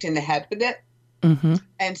be kicked in the head with it. Mm-hmm.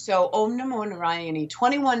 And so Om Namo Narayani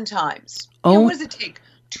 21 times. Om. What does it take?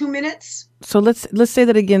 2 minutes? So let's say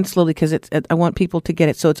that again slowly, because I want people to get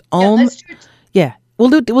it. So it's Yeah, Om. let's do it. Yeah, we'll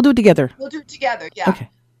do it together. We'll do it together. Yeah. Okay.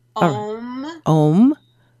 All right. Om Om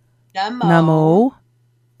Namo Namo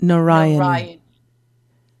Narayani. Narayani.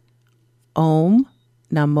 Om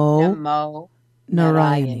Namo Namo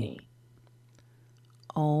Narayani.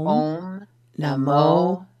 Om Om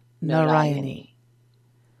Namo Namo Narayani.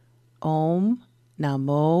 Om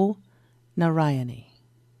Namo Narayani.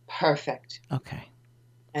 Perfect. Okay.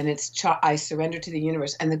 And it's I surrender to the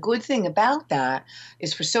universe. And the good thing about that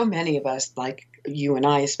is for so many of us, like you and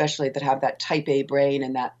I especially, that have that type A brain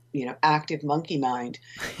and that, active monkey mind,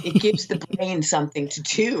 it gives the brain something to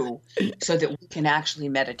do so that we can actually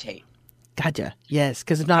meditate. Gotcha. Yes,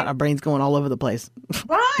 because if not, our brain's going all over the place.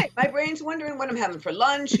 Right. My brain's wondering what I'm having for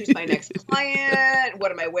lunch, who's my next client,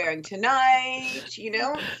 what am I wearing tonight,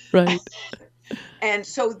 Right. And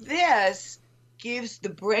so this gives the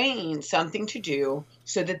brain something to do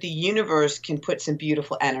so that the universe can put some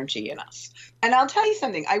beautiful energy in us. And I'll tell you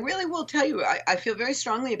something. I really will tell you, I feel very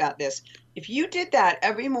strongly about this. If you did that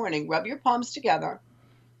every morning, rub your palms together,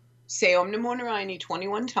 say Om Namo Narayani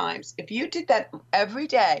 21 times. If you did that every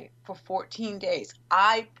day for 14 days,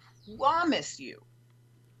 I promise you,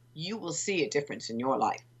 you will see a difference in your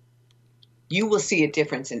life. You will see a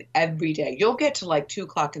difference in every day. You'll get to like 2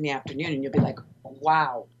 o'clock in the afternoon and you'll be like,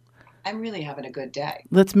 wow, I'm really having a good day.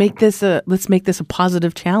 Let's make this a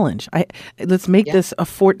positive challenge. Let's make this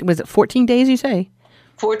was it 14 days you say?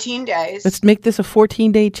 14 days. Let's make this a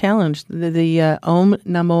 14-day challenge. The Om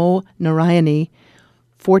Namo Narayani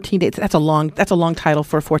 14 days. That's a long title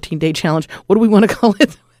for a 14-day challenge. What do we want to call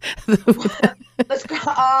it? Let's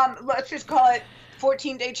just call it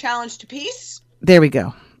 14-day challenge to peace. There we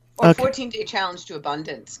go. Or Okay. 14-day challenge to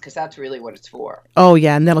abundance, because that's really what it's for. Oh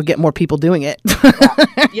yeah, and that'll get more people doing it.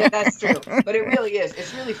 Yeah, that's true. But it really is.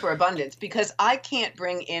 It's really for abundance, because I can't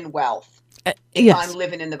bring in wealth if yes. I'm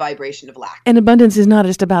living in the vibration of lack. And abundance is not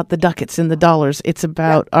just about the ducats and the dollars. It's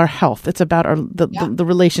about our health. It's about the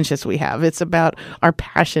relationships we have. It's about our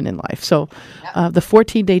passion in life. So the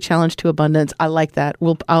 14-day challenge to abundance, I like that.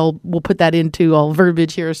 We'll put that into all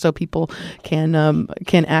verbiage here so people can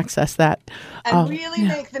access that. And really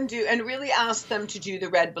make them do, and really ask them to do the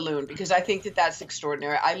red balloon, because I think that that's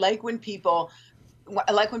extraordinary. I like when people's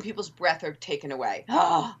breath are taken away.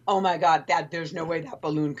 Oh my God, there's no way that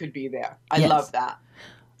balloon could be there. I love that.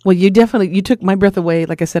 Well, you took my breath away.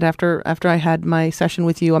 Like I said, after I had my session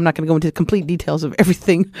with you, I'm not going to go into complete details of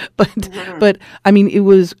everything, but I mean, it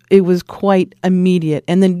was quite immediate.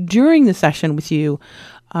 And then during the session with you,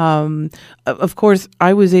 of course,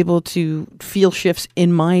 I was able to feel shifts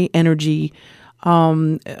in my energy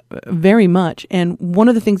very much. And one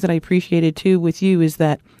of the things that I appreciated too with you is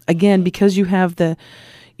that, again, because you have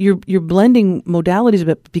you're blending modalities a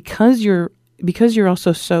bit, because you're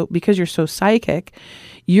so psychic,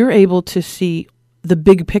 you're able to see the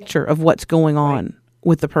big picture of what's going on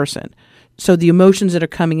with the person. So the emotions that are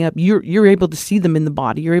coming up, you're able to see them in the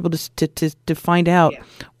body. You're able to find out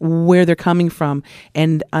where they're coming from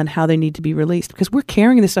and on how they need to be released. Because we're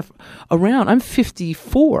carrying this stuff around. I'm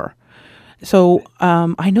 54. So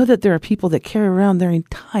I know that there are people that carry around their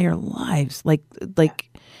entire lives. Like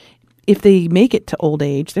if they make it to old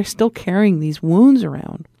age, they're still carrying these wounds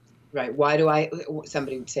around. Right.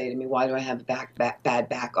 Somebody would say to me, why do I have bad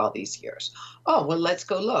back all these years? Oh, well, let's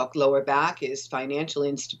go look. Lower back is financial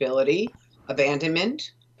instability,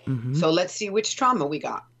 abandonment. Mm-hmm. So let's see which trauma we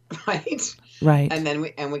got. Right. Right. And then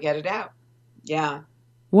we get it out. Yeah.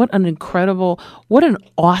 What an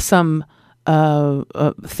awesome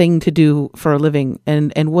thing to do for a living,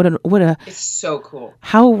 and what a it's so cool.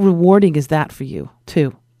 How rewarding is that for you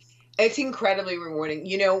too? It's incredibly rewarding.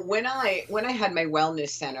 When I had my wellness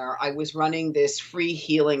center, I was running this free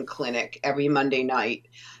healing clinic every Monday night,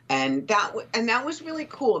 and that was really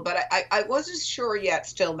cool. But I wasn't sure yet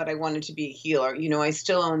still that I wanted to be a healer. I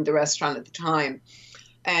still owned the restaurant at the time,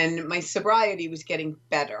 and my sobriety was getting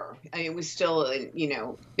better. It was still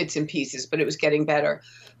in, bits and pieces, but it was getting better.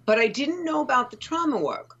 But I didn't know about the trauma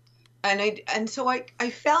work. And so I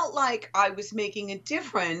felt like I was making a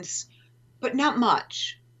difference, but not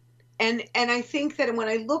much. And I think that when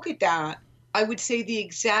I look at that, I would say the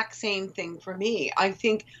exact same thing for me. I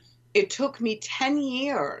think it took me 10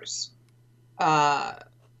 years to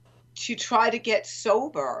try to get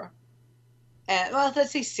sober. And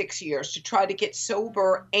let's say 6 years to try to get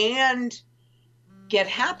sober and get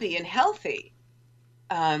happy and healthy.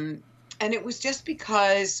 And it was just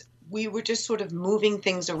because we were just sort of moving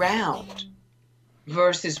things around.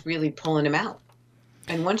 versus really pulling them out.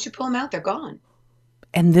 And once you pull them out, they're gone.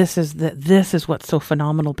 And this is what's so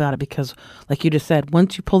phenomenal about it, because like you just said,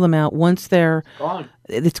 once you pull them out, once they're gone,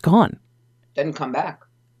 it's gone. Doesn't come back.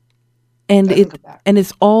 And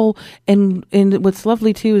it's all, and what's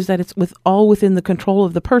lovely too is that it's all within the control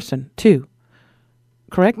of the person too.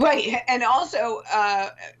 Correct? Right. And also,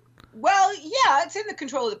 well, yeah, it's in the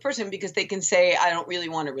control of the person, because they can say, I don't really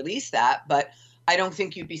want to release that, but I don't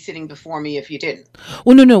think you'd be sitting before me if you didn't.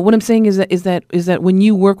 Well, no. What I'm saying is that when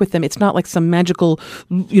you work with them, it's not like some magical,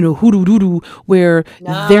 hoodoo doo where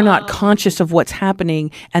they're not conscious of what's happening,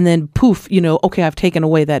 and then poof, okay, I've taken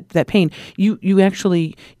away that pain. You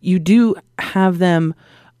actually do have them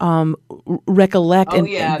recollect and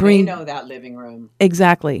bring. They know that living room.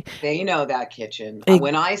 Exactly. They know that kitchen.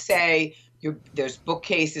 When I say there's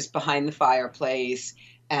bookcases behind the fireplace,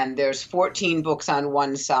 and there's 14 books on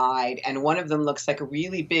one side, and one of them looks like a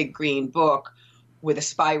really big green book with a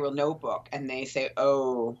spiral notebook, and they say,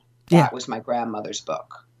 oh, that was my grandmother's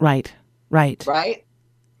book. Right.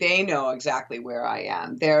 They know exactly where I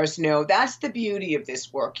am. That's the beauty of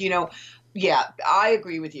this work. Yeah, I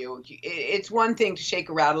agree with you. It's one thing to shake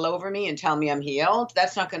a rattle over me and tell me I'm healed.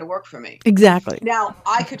 That's not going to work for me. Exactly. Now,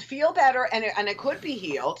 I could feel better and it could be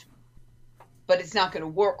healed, but it's not going to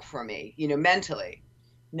work for me, mentally.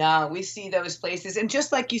 No, we see those places. And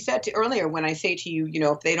just like you said earlier, when I say to you,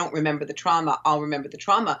 if they don't remember the trauma, I'll remember the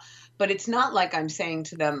trauma. But it's not like I'm saying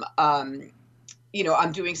to them, I'm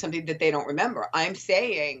doing something that they don't remember. I'm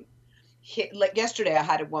saying, like yesterday I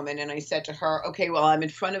had a woman and I said to her, okay, well, I'm in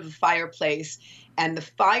front of a fireplace, and the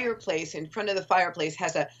fireplace in front of the fireplace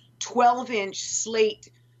has a 12-inch slate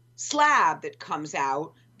slab that comes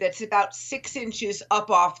out that's about 6 inches up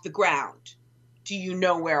off the ground. Do you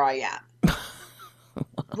know where I am?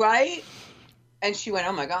 Right? And she went,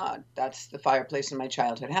 oh my God, that's the fireplace in my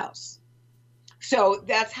childhood house. So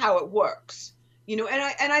that's how it works. And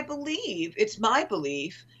I believe, it's my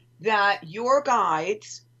belief that your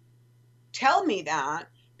guides tell me that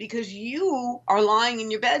because you are lying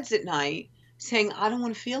in your beds at night saying, I don't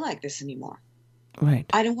want to feel like this anymore. Right.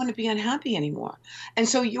 I don't want to be unhappy anymore. And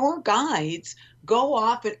so your guides go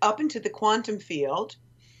off and up into the quantum field,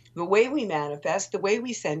 the way we manifest, the way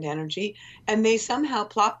we send energy, and they somehow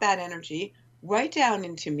plop that energy right down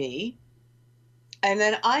into me, and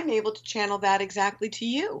then I'm able to channel that exactly to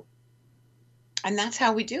you. And that's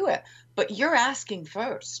how we do it. But you're asking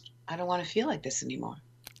first, I don't want to feel like this anymore.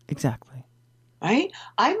 Exactly. Right?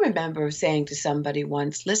 I remember saying to somebody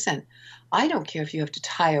once, listen, I don't care if you have to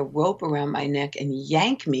tie a rope around my neck and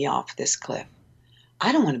yank me off this cliff.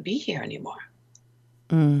 I don't want to be here anymore.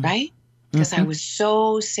 Right? Because I was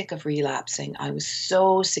so sick of relapsing. I was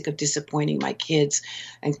so sick of disappointing my kids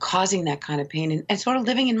and causing that kind of pain and sort of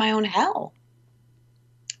living in my own hell.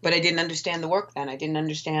 But I didn't understand the work then. I didn't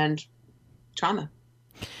understand trauma.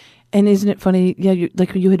 And isn't it funny? Yeah,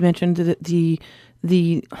 like you had mentioned the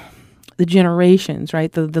generations,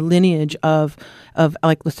 right? The lineage of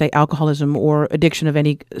like, let's say, alcoholism or addiction of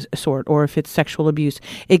any sort, or if it's sexual abuse,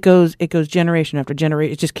 it goes generation after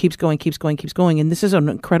generation. It just keeps going. And this is an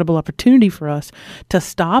incredible opportunity for us to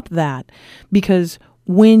stop that, because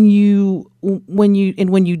when you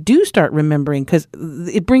do start remembering, because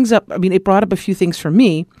it brings up, it brought up a few things for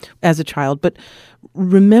me as a child, but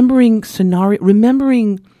remembering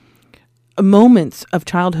moments of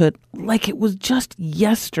childhood like it was just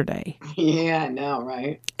yesterday. Yeah, I know,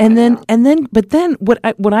 right? And then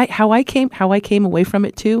how I came away from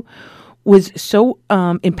it too was so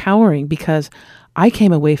empowering, because I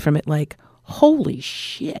came away from it like, holy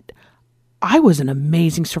shit, I was an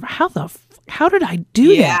amazing survivor. How did I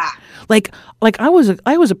do that? Like I was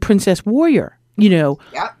a princess warrior, Yep.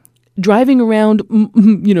 Driving around,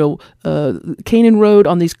 Canaan Road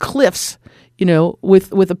on these cliffs,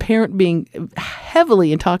 with a parent being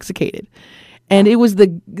heavily intoxicated. And it was the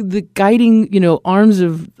guiding, arms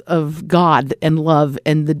of God and love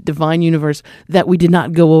and the divine universe that we did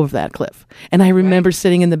not go over that cliff. And I remember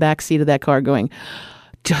sitting in the back seat of that car going,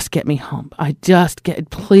 just get me home.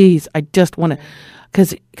 Please, I just want to,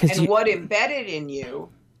 because what embedded in you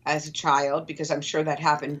as a child, because I'm sure that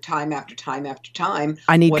happened time after time after time.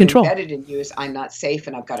 I need control. What embedded in you is, I'm not safe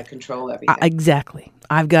and I've got to control everything. Exactly.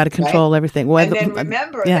 I've got to control everything. And then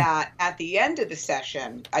remember that at the end of the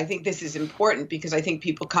session, I think this is important, because I think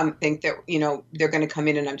people think that, they're going to come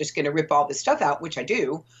in and I'm just going to rip all this stuff out, which I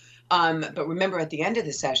do. But remember, at the end of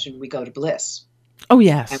the session, we go to bliss. Oh,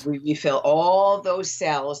 yes. And we refill all those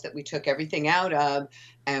cells that we took everything out of,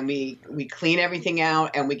 and we clean everything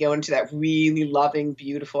out, and we go into that really loving,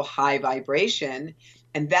 beautiful, high vibration.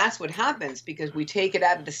 And that's what happens, because we take it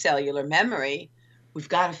out of the cellular memory, we've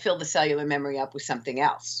got to fill the cellular memory up with something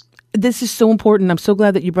else. This is so important. I'm so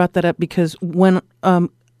glad that you brought that up, because when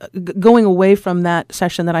going away from that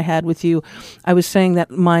session that I had with you, I was saying that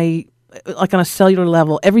like on a cellular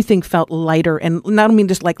level, everything felt lighter, and not only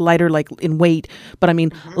just like lighter, like in weight, but I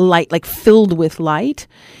mean light, like filled with light.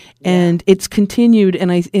 And it's continued,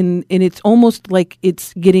 and it's almost like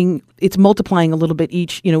it's multiplying a little bit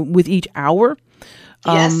with each hour.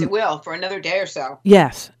 Yes, it will for another day or so.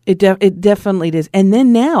 Yes, it definitely is. And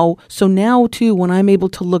then now too, when I'm able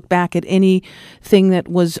to look back at anything that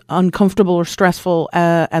was uncomfortable or stressful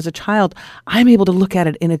as a child, I'm able to look at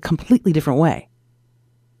it in a completely different way.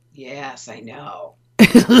 Yes, I know.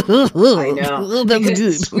 I know. That's because good.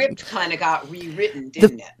 The script kind of got rewritten,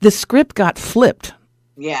 didn't it? The script got flipped.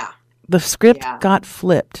 Yeah. The script got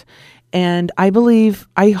flipped. And I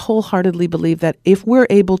wholeheartedly believe that if we're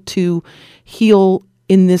able to heal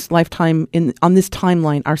in this lifetime, on this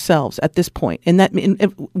timeline ourselves at this point, and that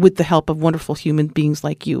with the help of wonderful human beings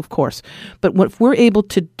like you, of course, but if we're able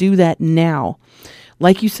to do that now,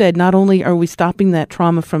 like you said, not only are we stopping that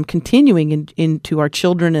trauma from continuing into our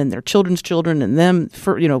children and their children's children and them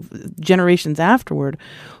for generations afterward,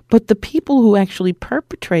 but the people who actually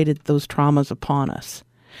perpetrated those traumas upon us,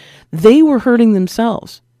 they were hurting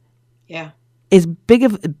themselves. Yeah. As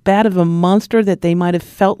bad of a monster that they might have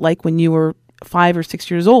felt like when you were 5 or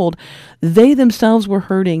 6 years old, they themselves were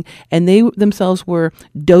hurting, and they themselves were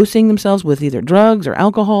dosing themselves with either drugs or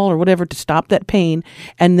alcohol or whatever to stop that pain,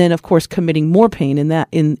 and then of course committing more pain in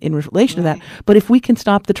relation to that. But if we can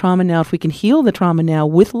stop the trauma now, if we can heal the trauma now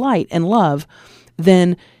with light and love,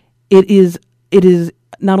 then it is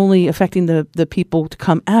not only affecting the people to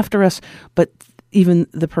come after us, but even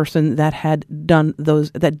the person that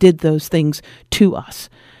did those things to us.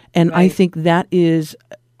 And I think that is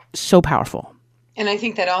so powerful. And I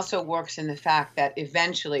think that also works in the fact that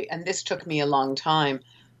eventually, and this took me a long time,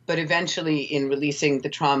 but eventually in releasing the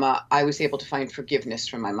trauma, I was able to find forgiveness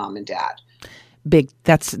from my mom and dad. Big.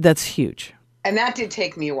 That's huge. And that did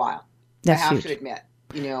take me a while. That's I have huge. to admit,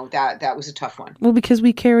 that was a tough one. Well, because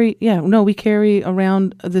we carry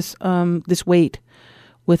around this weight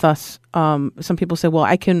with us. Some people say, well,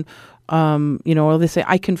 I can, or they say,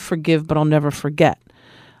 I can forgive, but I'll never forget.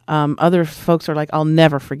 Other folks are like, I'll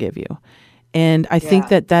never forgive you. And I think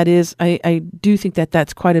that is, I do think that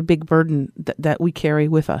that's quite a big burden that we carry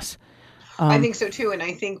with us. I think so too. And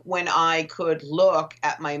I think when I could look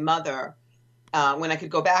at my mother, when I could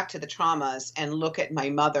go back to the traumas and look at my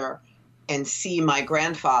mother and see my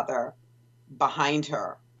grandfather behind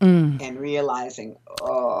her and realizing,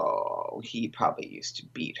 he probably used to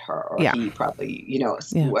beat her, or he probably,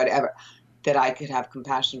 whatever, that I could have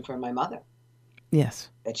compassion for my mother. Yes.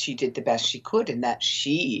 That she did the best she could, and that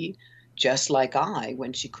she, just like I,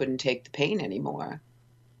 when she couldn't take the pain anymore,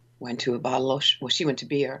 went to a bottle of, she went to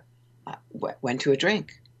beer, went to a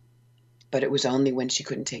drink. But it was only when she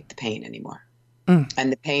couldn't take the pain anymore.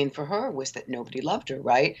 And the pain for her was that nobody loved her,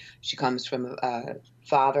 right? She comes from a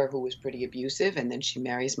father who was pretty abusive, and then she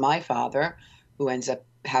marries my father, who ends up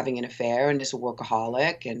having an affair and is a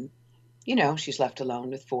workaholic, and, she's left alone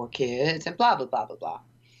with 4 kids, and blah, blah, blah, blah, blah.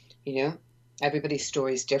 Everybody's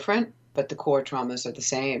story is different, but the core traumas are the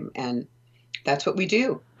same, and that's what we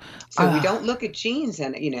do. So we don't look at genes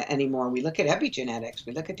anymore. We look at epigenetics.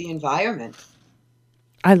 We look at the environment.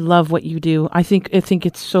 I love what you do. I think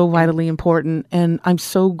it's so vitally important, and I'm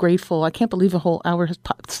so grateful. I can't believe a whole hour has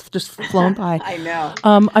just flown by. I know.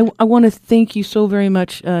 I want to thank you so very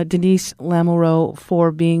much, Denise Lamoureux,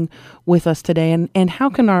 for being with us today. And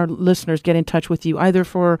how can our listeners get in touch with you, either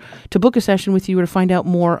to book a session with you or to find out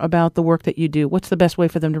more about the work that you do? What's the best way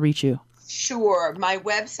for them to reach you? Sure. My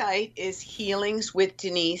website is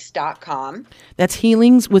healingswithdenise.com. That's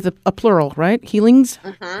healings with a plural, right?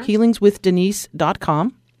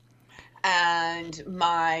 Healingswithdenise.com. And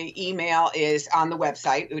my email is on the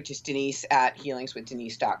website, which is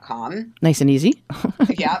denise@healingswithdenise.com. Nice and easy.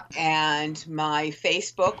 Yep. And my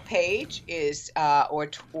Facebook page is, or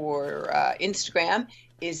Instagram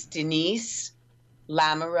is Denise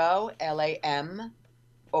Lamoureux,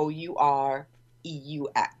 LAMOUREUX.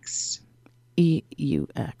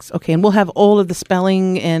 EUX. Okay, and we'll have all of the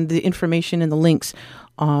spelling and the information and the links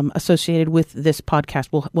associated with this podcast.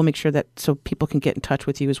 We'll make sure that so people can get in touch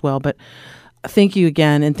with you as well. But thank you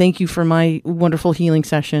again, and thank you for my wonderful healing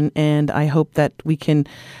session. And I hope that we can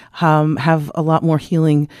have a lot more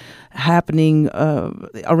healing happening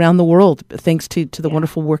around the world, thanks to the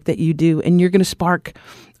wonderful work that you do. And you're going to spark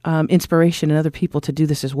inspiration in other people to do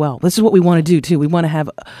this as well. This is what we want to do too. We want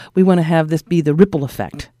to have this be the ripple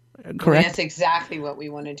effect. Correct. That's exactly what we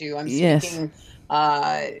want to do. I'm speaking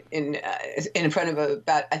in front of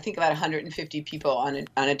about 150 people on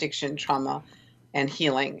addiction, trauma, and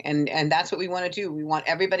healing, and that's what we want to do. We want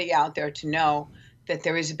everybody out there to know that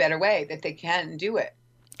there is a better way, that they can do it,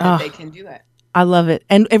 they can do it. I love it.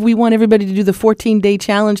 And we want everybody to do the 14-day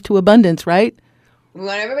challenge to abundance, right? We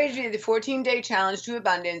want everybody to do the 14-day challenge to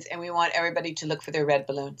abundance, and we want everybody to look for their red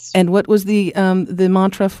balloons. And what was the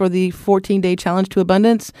mantra for the 14-day challenge to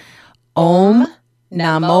abundance? Om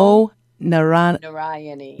Namo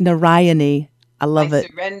Narayani. I love it. I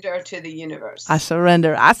surrender to the universe. I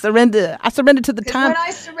surrender to the time. When I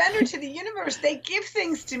surrender to the universe, they give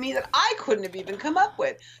things to me that I couldn't have even come up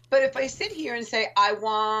with. But if I sit here and say, I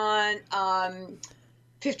want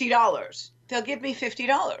 $50, they'll give me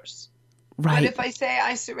 $50. Right. But if I say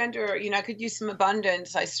I surrender, I could use some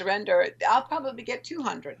abundance, I surrender, I'll probably get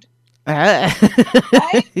 200.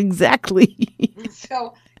 Right? Exactly.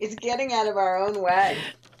 So it's getting out of our own way.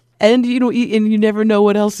 And you never know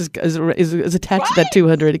what else is attached to that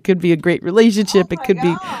 200. It could be a great relationship. It could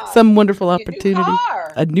be some wonderful opportunity.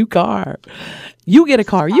 A new car. You get a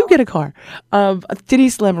car. You get a car.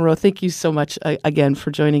 Denise Lamoureux, thank you so much again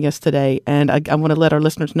for joining us today. And I want to let our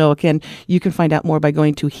listeners know, again, you can find out more by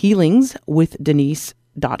going to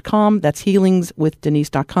healingswithdenise.com. That's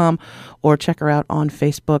healingswithdenise.com, or check her out on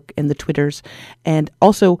Facebook and the Twitters. And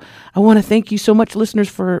also, I want to thank you so much, listeners,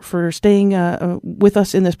 for staying with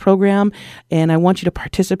us in this program. And I want you to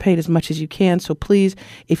participate as much as you can. So please,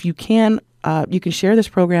 if you can share this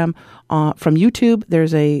program from YouTube.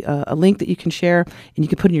 There's a link that you can share, and you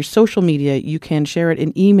can put in your social media. You can share it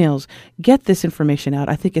in emails. Get this information out.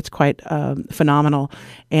 I think it's quite phenomenal.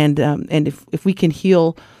 And if we can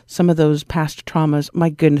heal some of those past traumas, my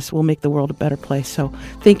goodness, we'll make the world a better place. So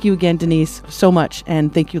thank you again, Denise, so much.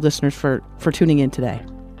 And thank you, listeners, for tuning in today.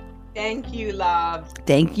 Thank you, love.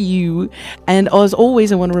 Thank you. And as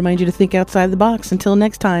always, I want to remind you to think outside the box. Until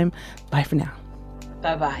next time, bye for now.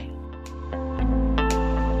 Bye-bye.